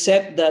once we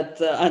accept that,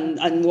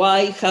 and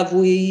why have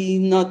we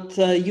not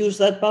used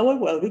that power?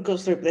 Well,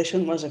 because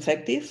repression was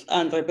effective,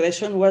 and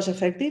repression was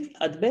effective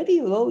at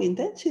very low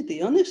intensity,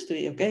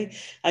 honestly, okay?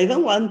 I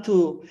don't want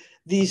to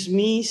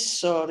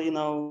dismiss or,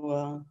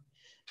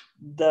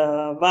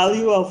 the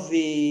value of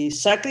the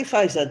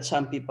sacrifice that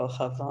some people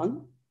have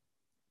done,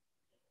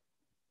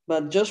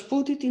 but just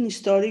put it in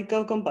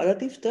historical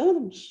comparative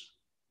terms.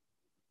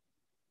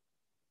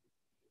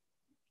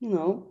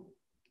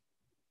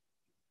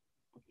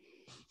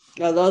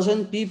 A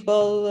dozen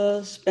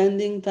people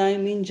spending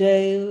time in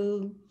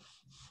jail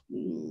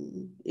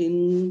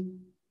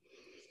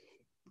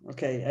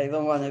I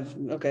don't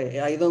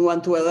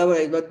want to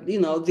elaborate, but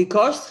the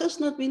cost has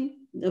not been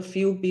a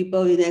few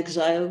people in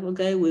exile.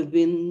 Okay, we've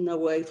been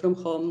away from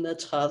home.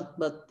 That's hard,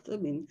 but I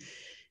mean,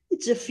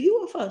 it's a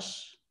few of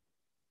us.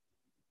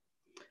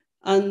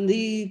 And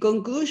the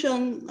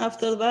conclusion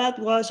after that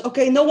was,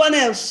 okay, no one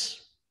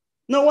else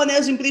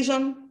in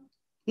prison,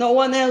 no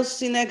one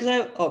else in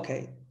exile.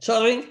 Okay,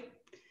 sorry.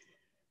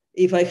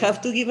 If I have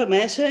to give a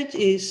message,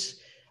 is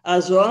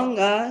as long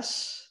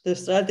as the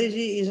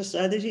strategy is a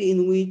strategy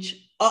in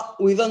which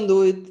we don't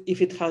do it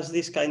if it has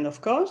this kind of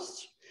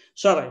costs,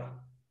 sorry.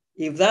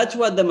 If that's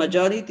what the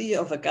majority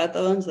of the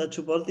Catalans that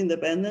support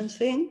independence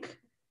think,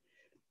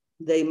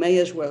 they may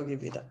as well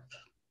give it up.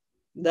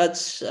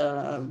 That's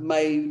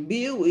my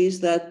view, is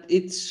that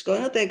it's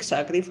going to take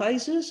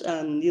sacrifices,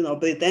 and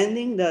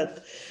pretending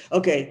that,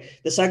 okay,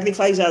 the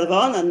sacrifices are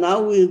gone and now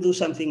we'll do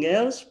something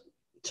else.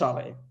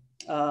 Sorry.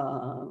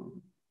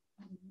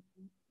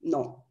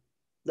 No,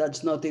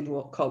 that's not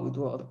how it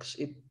works.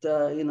 It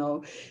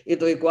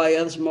it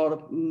requires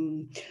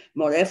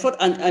more effort,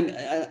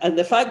 and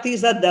the fact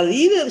is that the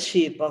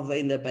leadership of the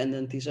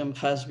independentism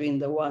has been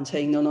the one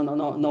saying no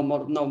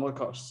more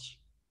costs.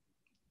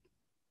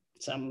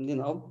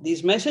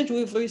 This message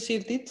we've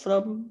received it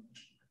from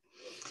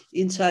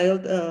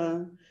inside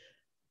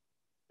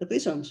the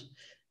prisons.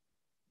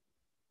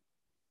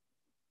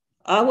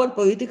 Our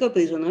political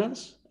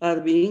prisoners are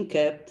being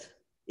kept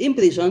in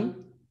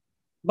prison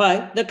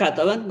by the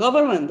Catalan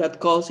government that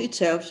calls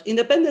itself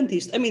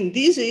independentist. I mean,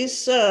 this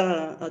is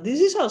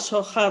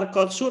also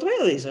hardcore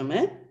surrealism,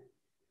 eh?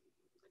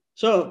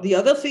 So the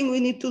other thing we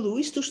need to do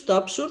is to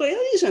stop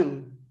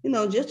surrealism.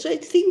 Just say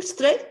things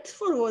straight,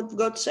 for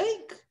God's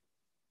sake.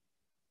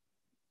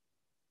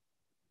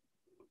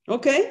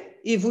 Okay,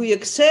 if we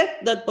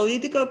accept that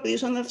political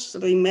prisoners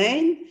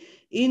remain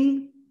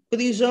in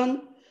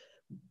prison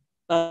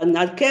and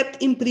are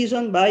kept in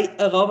prison by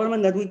a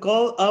government that we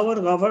call our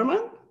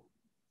government,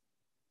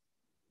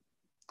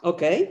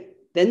 okay,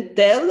 then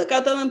tell the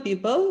Catalan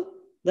people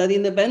that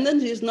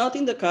independence is not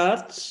in the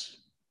cards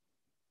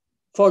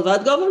for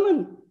that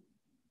government.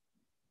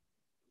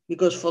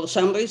 Because for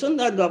some reason,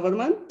 that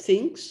government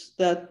thinks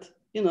that,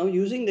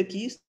 using the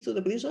keys to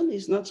the prison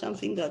is not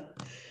something that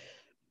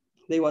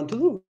they want to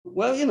do.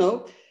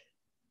 Well,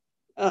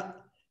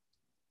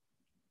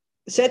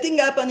 setting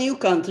up a new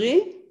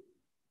country,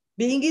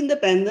 being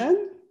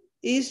independent,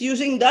 is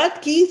using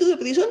that key to the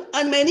prison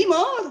and many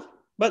more.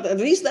 But at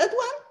least that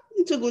one,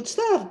 it's a good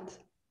start.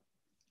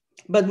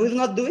 But we're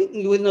not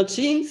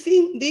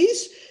seeing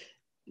this.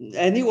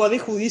 Anybody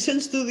who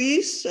listens to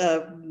this,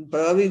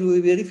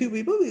 probably very few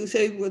people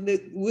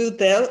will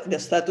tell the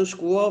status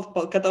quo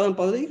of Catalan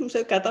politics, who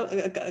say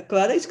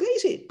Clara is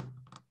crazy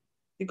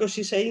because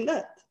she's saying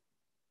that.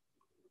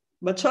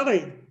 But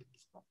sorry,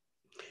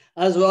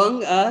 as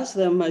long as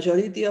the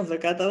majority of the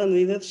Catalan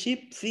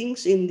leadership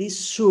thinks in these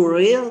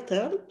surreal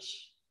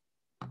terms,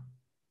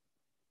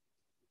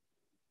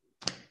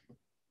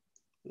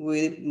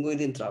 we're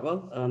in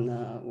trouble, and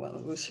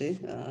well, we'll see.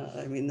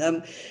 I mean,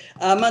 I'm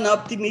an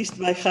optimist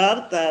by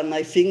heart, and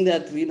I think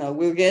that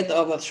we'll get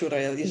over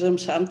surrealism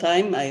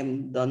sometime.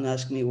 Don't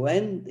ask me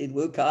when it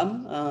will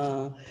come,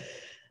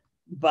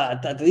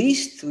 but at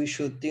least we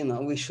should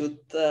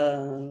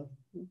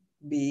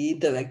be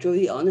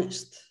intellectually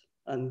honest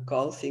and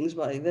call things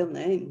by their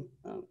name.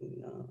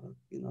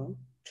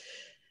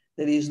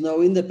 There is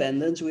no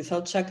independence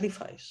without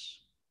sacrifice,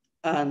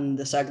 and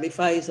the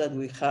sacrifice that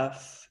we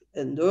have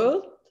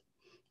endured,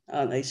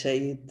 and I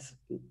say it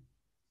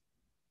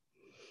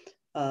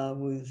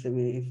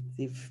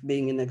if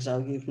being in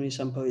exile gives me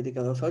some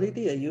political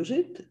authority, I use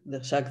it.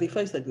 The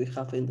sacrifice that we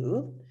have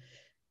endured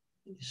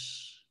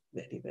is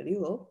very, very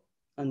low.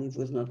 And if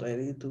we're not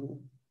ready to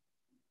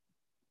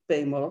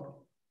pay more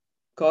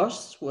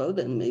costs, well,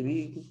 then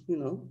maybe,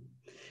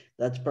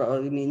 that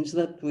probably means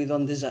that we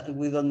don't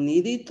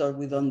need it, or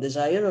we don't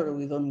desire, or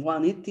we don't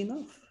want it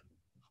enough.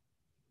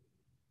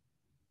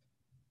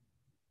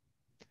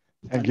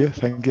 Thank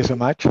you so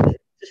much.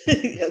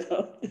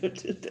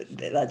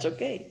 That's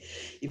okay.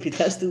 If it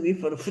has to be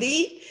for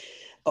free,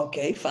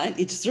 okay, fine.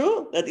 It's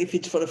true that if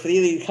it's for free,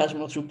 it has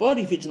more support.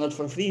 If it's not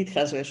for free, it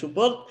has less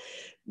support.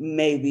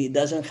 Maybe it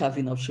doesn't have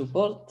enough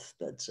support.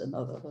 That's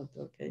another,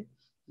 okay.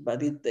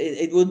 But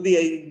it would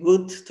be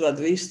good to at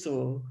least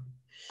to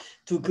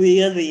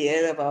clear the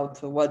air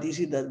about what is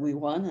it that we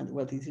want and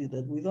what is it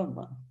that we don't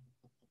want.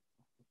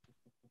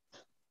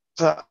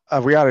 So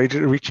we are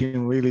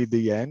reaching really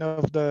the end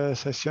of the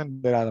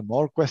session. There are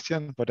more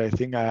questions, but I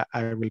think I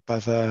will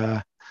pass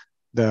the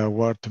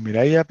word to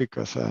Mireia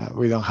because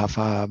we don't have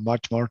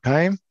much more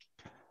time.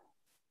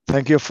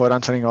 Thank you for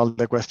answering all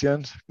the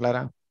questions,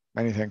 Clara.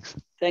 Many thanks.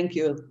 Thank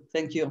you.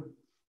 Thank you.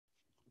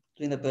 It's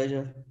been a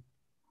pleasure.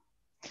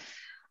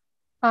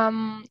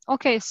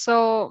 Okay,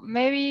 so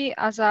maybe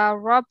as a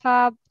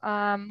wrap-up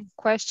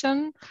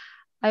question,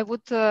 I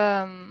would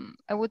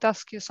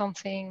ask you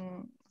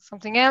something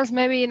else.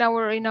 Maybe in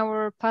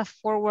our path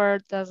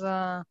forward as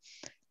a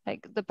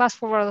the path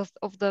forward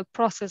of the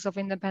process of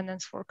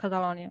independence for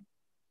Catalonia.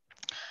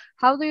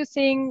 How do you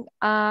think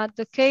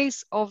the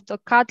case of the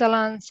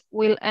Catalans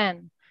will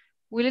end?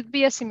 Will it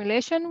be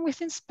assimilation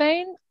within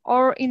Spain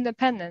or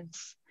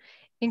independence?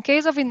 In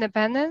case of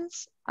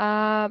independence,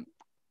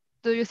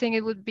 do you think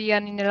it would be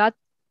an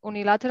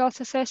unilateral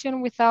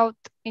secession without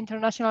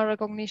international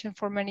recognition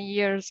for many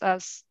years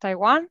as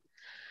Taiwan?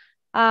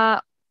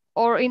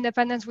 Or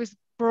independence with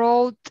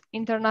broad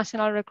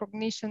international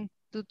recognition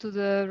due to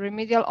the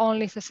remedial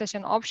only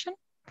secession option?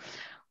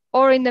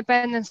 Or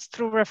independence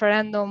through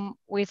referendum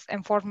with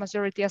enforced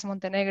majority as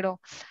Montenegro,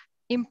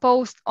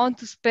 imposed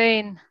onto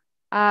Spain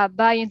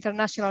by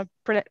international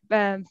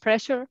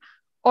pressure,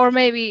 or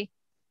maybe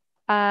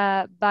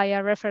by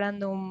a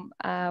referendum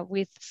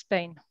with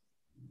Spain?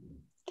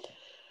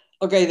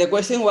 Okay, the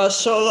question was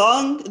so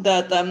long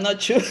that I'm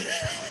not sure.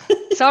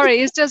 Sorry,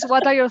 it's just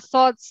what are your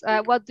thoughts?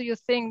 What do you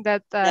think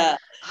that,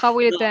 how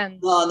will it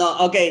end? No,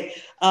 okay.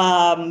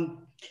 Well,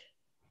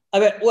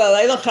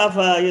 I don't have,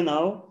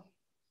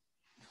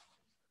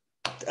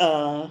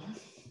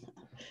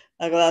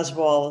 a glass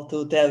ball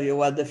to tell you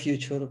what the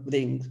future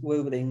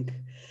will bring.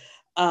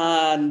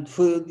 And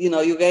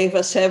you gave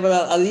us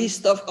a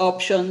list of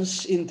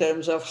options in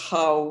terms of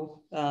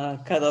how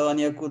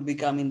Catalonia could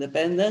become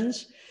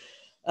independent.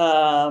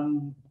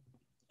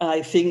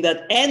 I think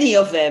that any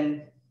of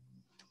them,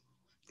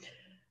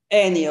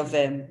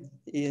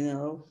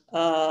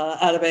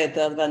 are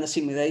better than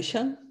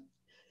assimilation.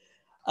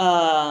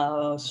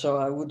 So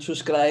I would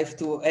subscribe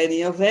to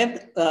any of them.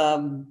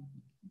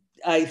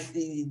 I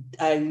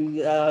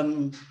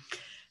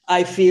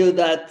feel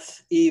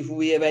that if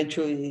we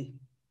eventually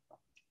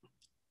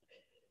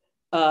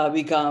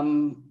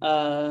become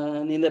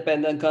an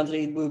independent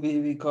country, it will be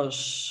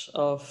because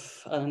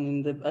of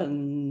an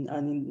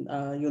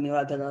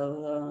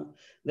unilateral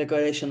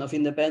declaration of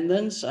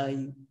independence.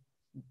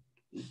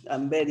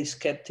 I'm very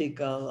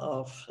skeptical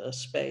of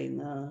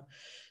Spain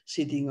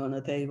sitting on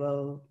a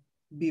table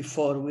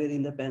before we're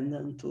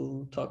independent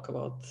to talk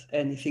about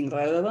anything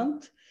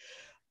relevant.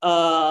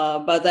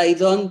 But I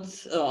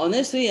don't,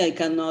 honestly, I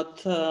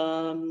cannot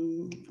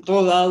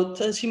rule out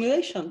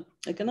assimilation.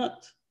 I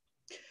cannot.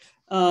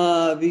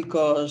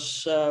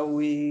 Because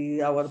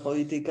our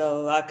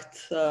political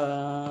act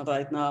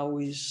right now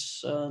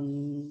is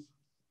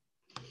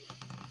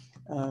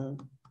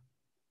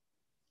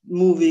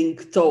moving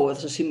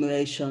towards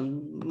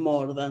assimilation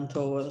more than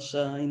towards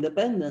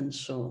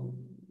independence. So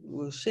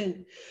we'll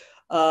see.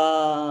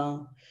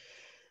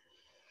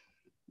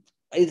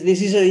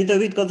 This is a little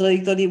bit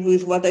contradictory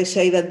with what I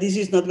say, that this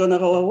is not going to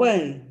go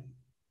away.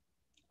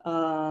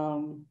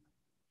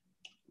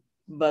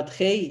 But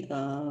hey,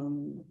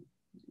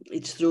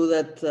 it's true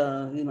that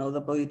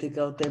the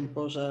political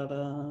tempos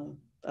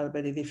are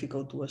very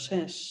difficult to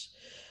assess,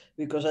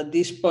 because at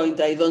this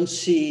point I don't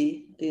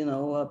see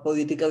a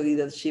political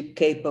leadership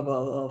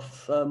capable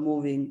of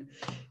moving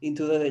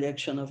into the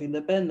direction of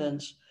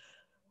independence.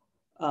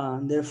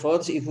 And therefore,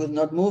 if we're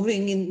not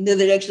moving in the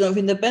direction of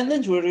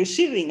independence, we're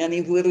receding. And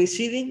if we're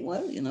receding,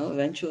 well,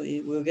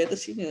 eventually we'll get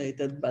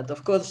assimilated. But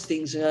of course,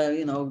 things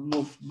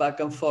move back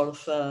and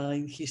forth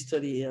in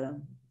history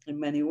in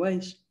many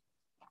ways.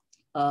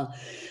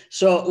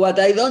 So what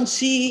I don't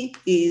see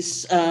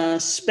is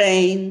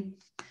Spain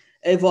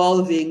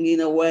evolving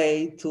in a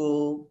way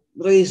to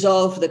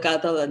resolve the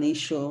Catalan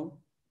issue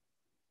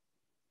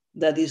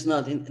that is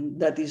not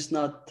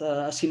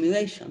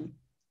assimilation,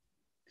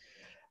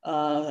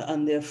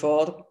 and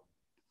therefore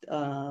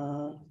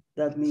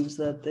that means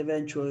that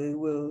eventually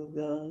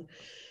we'll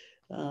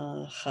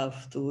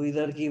have to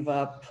either give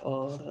up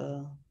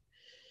or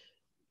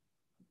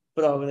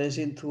progress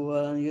into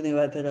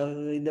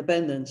unilateral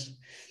independence.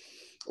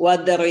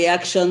 What the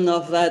reaction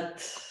of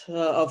that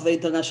of the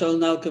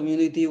international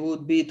community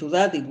would be to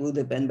that, it would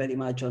depend very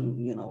much on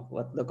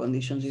what the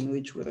conditions in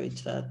which we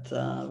reach that.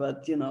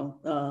 But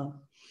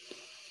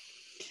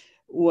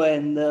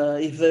when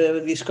if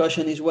the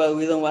discussion is, well,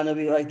 we don't want to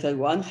be like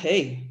Taiwan,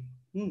 hey,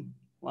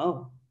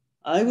 wow,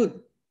 I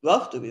would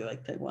love to be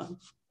like Taiwan,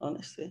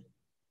 honestly.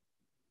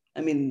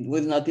 I mean,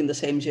 we're not in the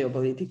same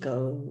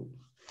geopolitical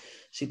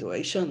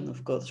situation,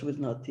 of course, we're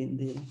not in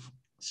the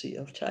Sea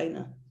of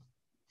China.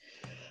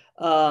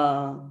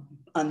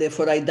 And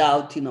therefore, I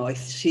doubt, I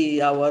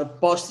see our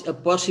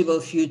possible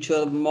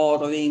future more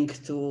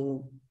linked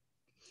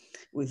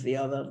with the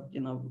other,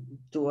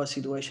 to a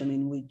situation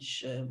in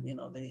which,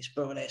 there is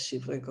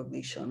progressive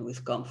recognition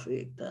with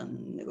conflict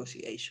and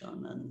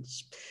negotiation. And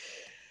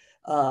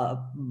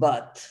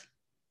but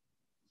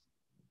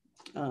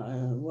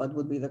what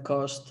would be the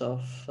cost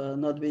of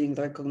not being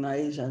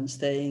recognized and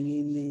staying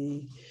in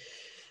the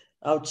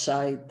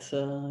outside,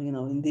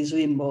 in this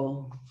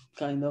limbo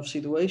kind of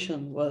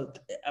situation? Well,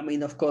 I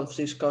mean, of course,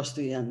 it's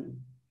costly,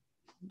 and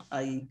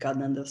I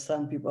can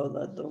understand people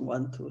that don't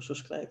want to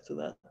subscribe to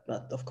that.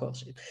 But of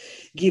course,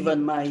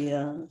 given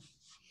my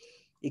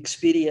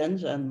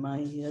experience and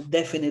my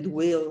definite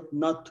will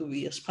not to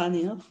be a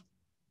Spaniard,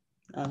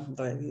 I'm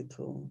ready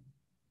to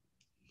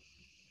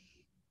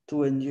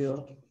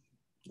endure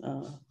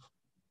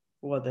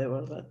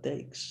whatever that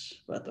takes.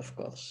 But of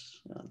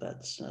course,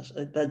 that's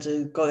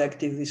a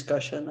collective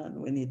discussion, and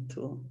we need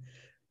to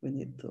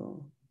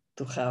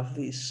have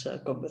this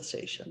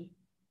conversation.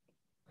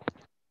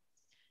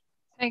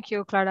 Thank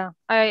you, Clara.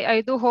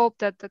 I do hope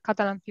that the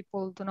Catalan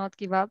people do not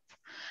give up.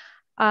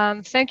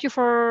 Thank you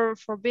for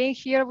being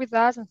here with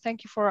us, and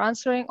thank you for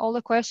answering all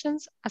the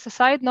questions. As a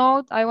side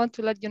note, I want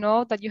to let you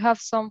know that you have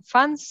some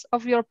fans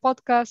of your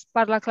podcast,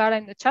 Parla Clara,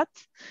 in the chat,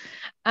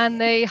 and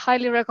they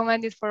highly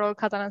recommend it for all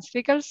Catalan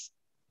speakers.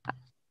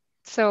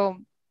 So,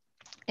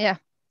 yeah.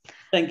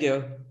 Thank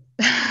you.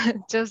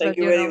 Just thank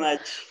you very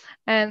much.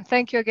 And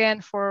thank you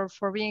again for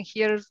being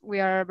here.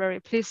 We are very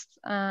pleased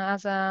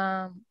as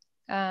a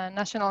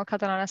National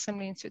Catalan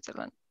Assembly in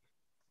Switzerland.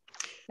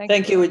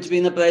 Thank you. It's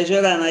been a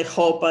pleasure, and I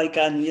hope I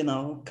can,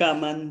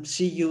 come and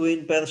see you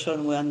in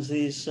person once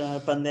this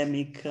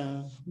pandemic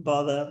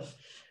bother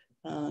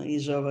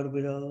is over.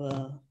 We're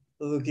all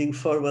looking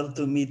forward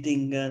to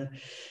meeting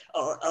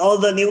all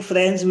the new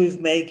friends we've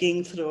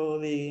making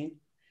through the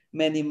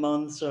many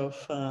months of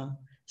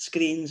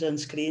screens,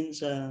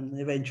 and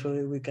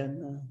eventually we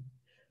can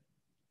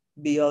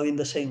be all in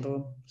the same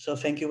room. So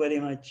thank you very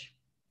much.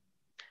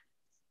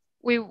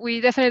 We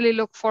definitely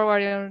look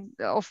forward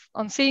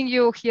on seeing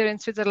you here in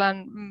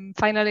Switzerland,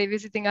 finally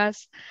visiting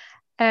us.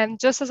 And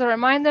just as a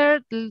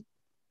reminder,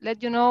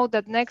 let you know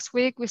that next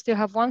week we still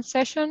have one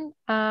session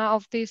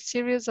of this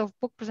series of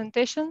book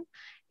presentation.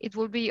 It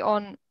will be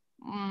on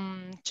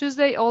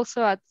Tuesday,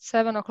 also at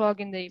 7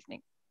 o'clock in the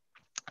evening.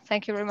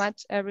 Thank you very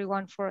much,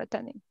 everyone, for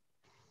attending.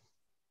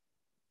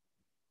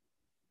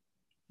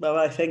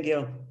 Bye-bye. Thank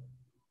you.